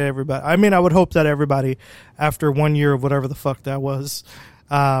everybody. I mean, I would hope that everybody, after 1 year of whatever the fuck that was,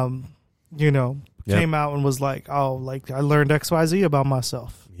 came out and was like, "Oh, like I learned XYZ about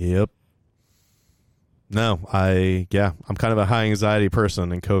myself." Yep. No, I'm kind of a high anxiety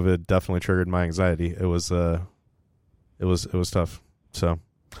person, and COVID definitely triggered my anxiety. It was tough. So.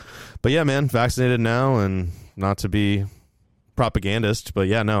 But man, vaccinated now, and not to be propagandist,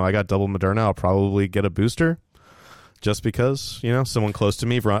 but I got double Moderna. I'll probably get a booster just because, someone close to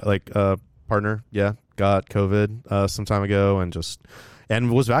me, like a partner, got COVID some time ago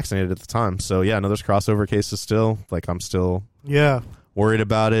and was vaccinated at the time. So no, there's crossover cases still. Like I'm still worried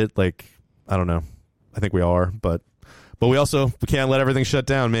about it. Like, I don't know. I think we all are, but we can't let everything shut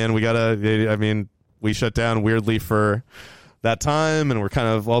down, man. We shut down weirdly for that time, and we're kind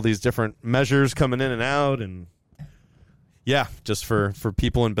of all these different measures coming in and out, and just for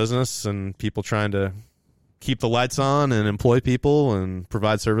people in business and people trying to keep the lights on and employ people and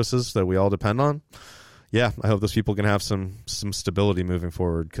provide services that we all depend on. I hope those people can have some stability moving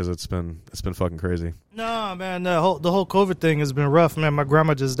forward, because it's been fucking crazy. No, man, the whole COVID thing has been rough, man. My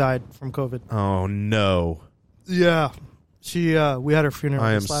grandma just died from COVID. Oh no. Yeah, she we had her funeral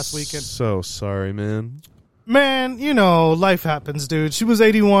this last weekend. So sorry, man. Man, life happens, dude. She was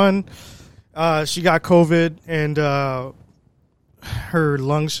 81. She got COVID, and her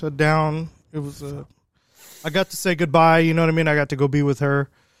lungs shut down. It was. I got to say goodbye. You know what I mean? I got to go be with her.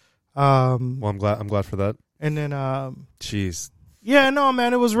 Well, I'm glad for that. And then, jeez. Yeah, no,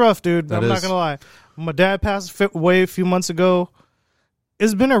 man, it was rough, dude. I'm not gonna lie. My dad passed away a few months ago.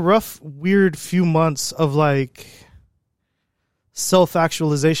 It's been a rough, weird few months of like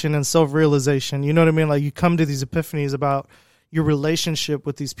self-actualization and self-realization. You know what I mean? Like you come to these epiphanies about your relationship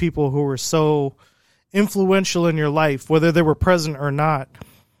with these people who were so influential in your life, whether they were present or not.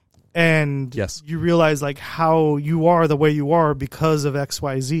 And you realize like how you are the way you are because of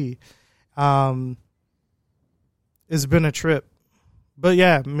XYZ. It's been a trip. But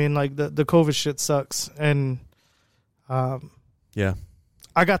like the COVID shit sucks. And I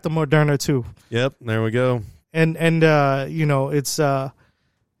got the Moderna too. Yep, there we go. And it's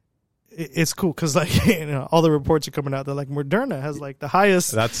it's cool because like all the reports are coming out. They're like Moderna has like the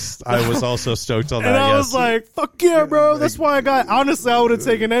highest. I was also stoked on that. And I was like, "Fuck yeah, bro!" That's why I got. Honestly, I would have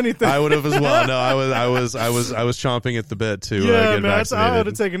taken anything. I would have as well. No, I was chomping at the bit to get vaccinated. I would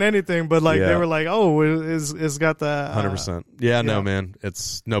have taken anything, but like they were like, "Oh, it's got the 100%." Yeah, no, man,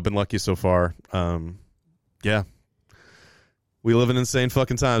 it's been lucky so far. Yeah. We live in insane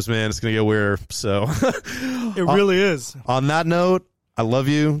fucking times, man. It's going to get weirder. So it really is. On that note, I love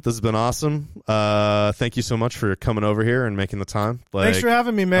you. This has been awesome. Thank you so much for coming over here and making the time. Thanks for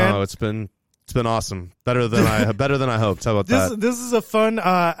having me, man. Oh, it's been awesome. Better than I hoped. How about that? This is a fun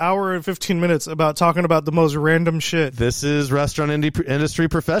hour and 15 minutes about talking about the most random shit. This is restaurant industry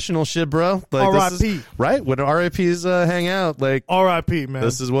professional shit, bro. Like, R.I.P. Right? When RIPs hang out, like R.I.P. man.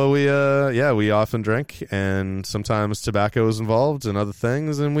 This is what we we often drink, and sometimes tobacco is involved and other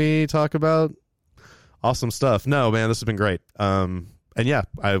things, and we talk about awesome stuff. No, man, this has been great. And yeah,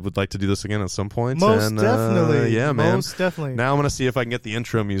 I would like to do this again at some point. Most definitely. Yeah, man. Most definitely. Now I'm going to see if I can get the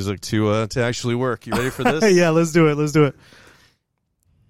intro music to actually work. You ready for this? Yeah, let's do it.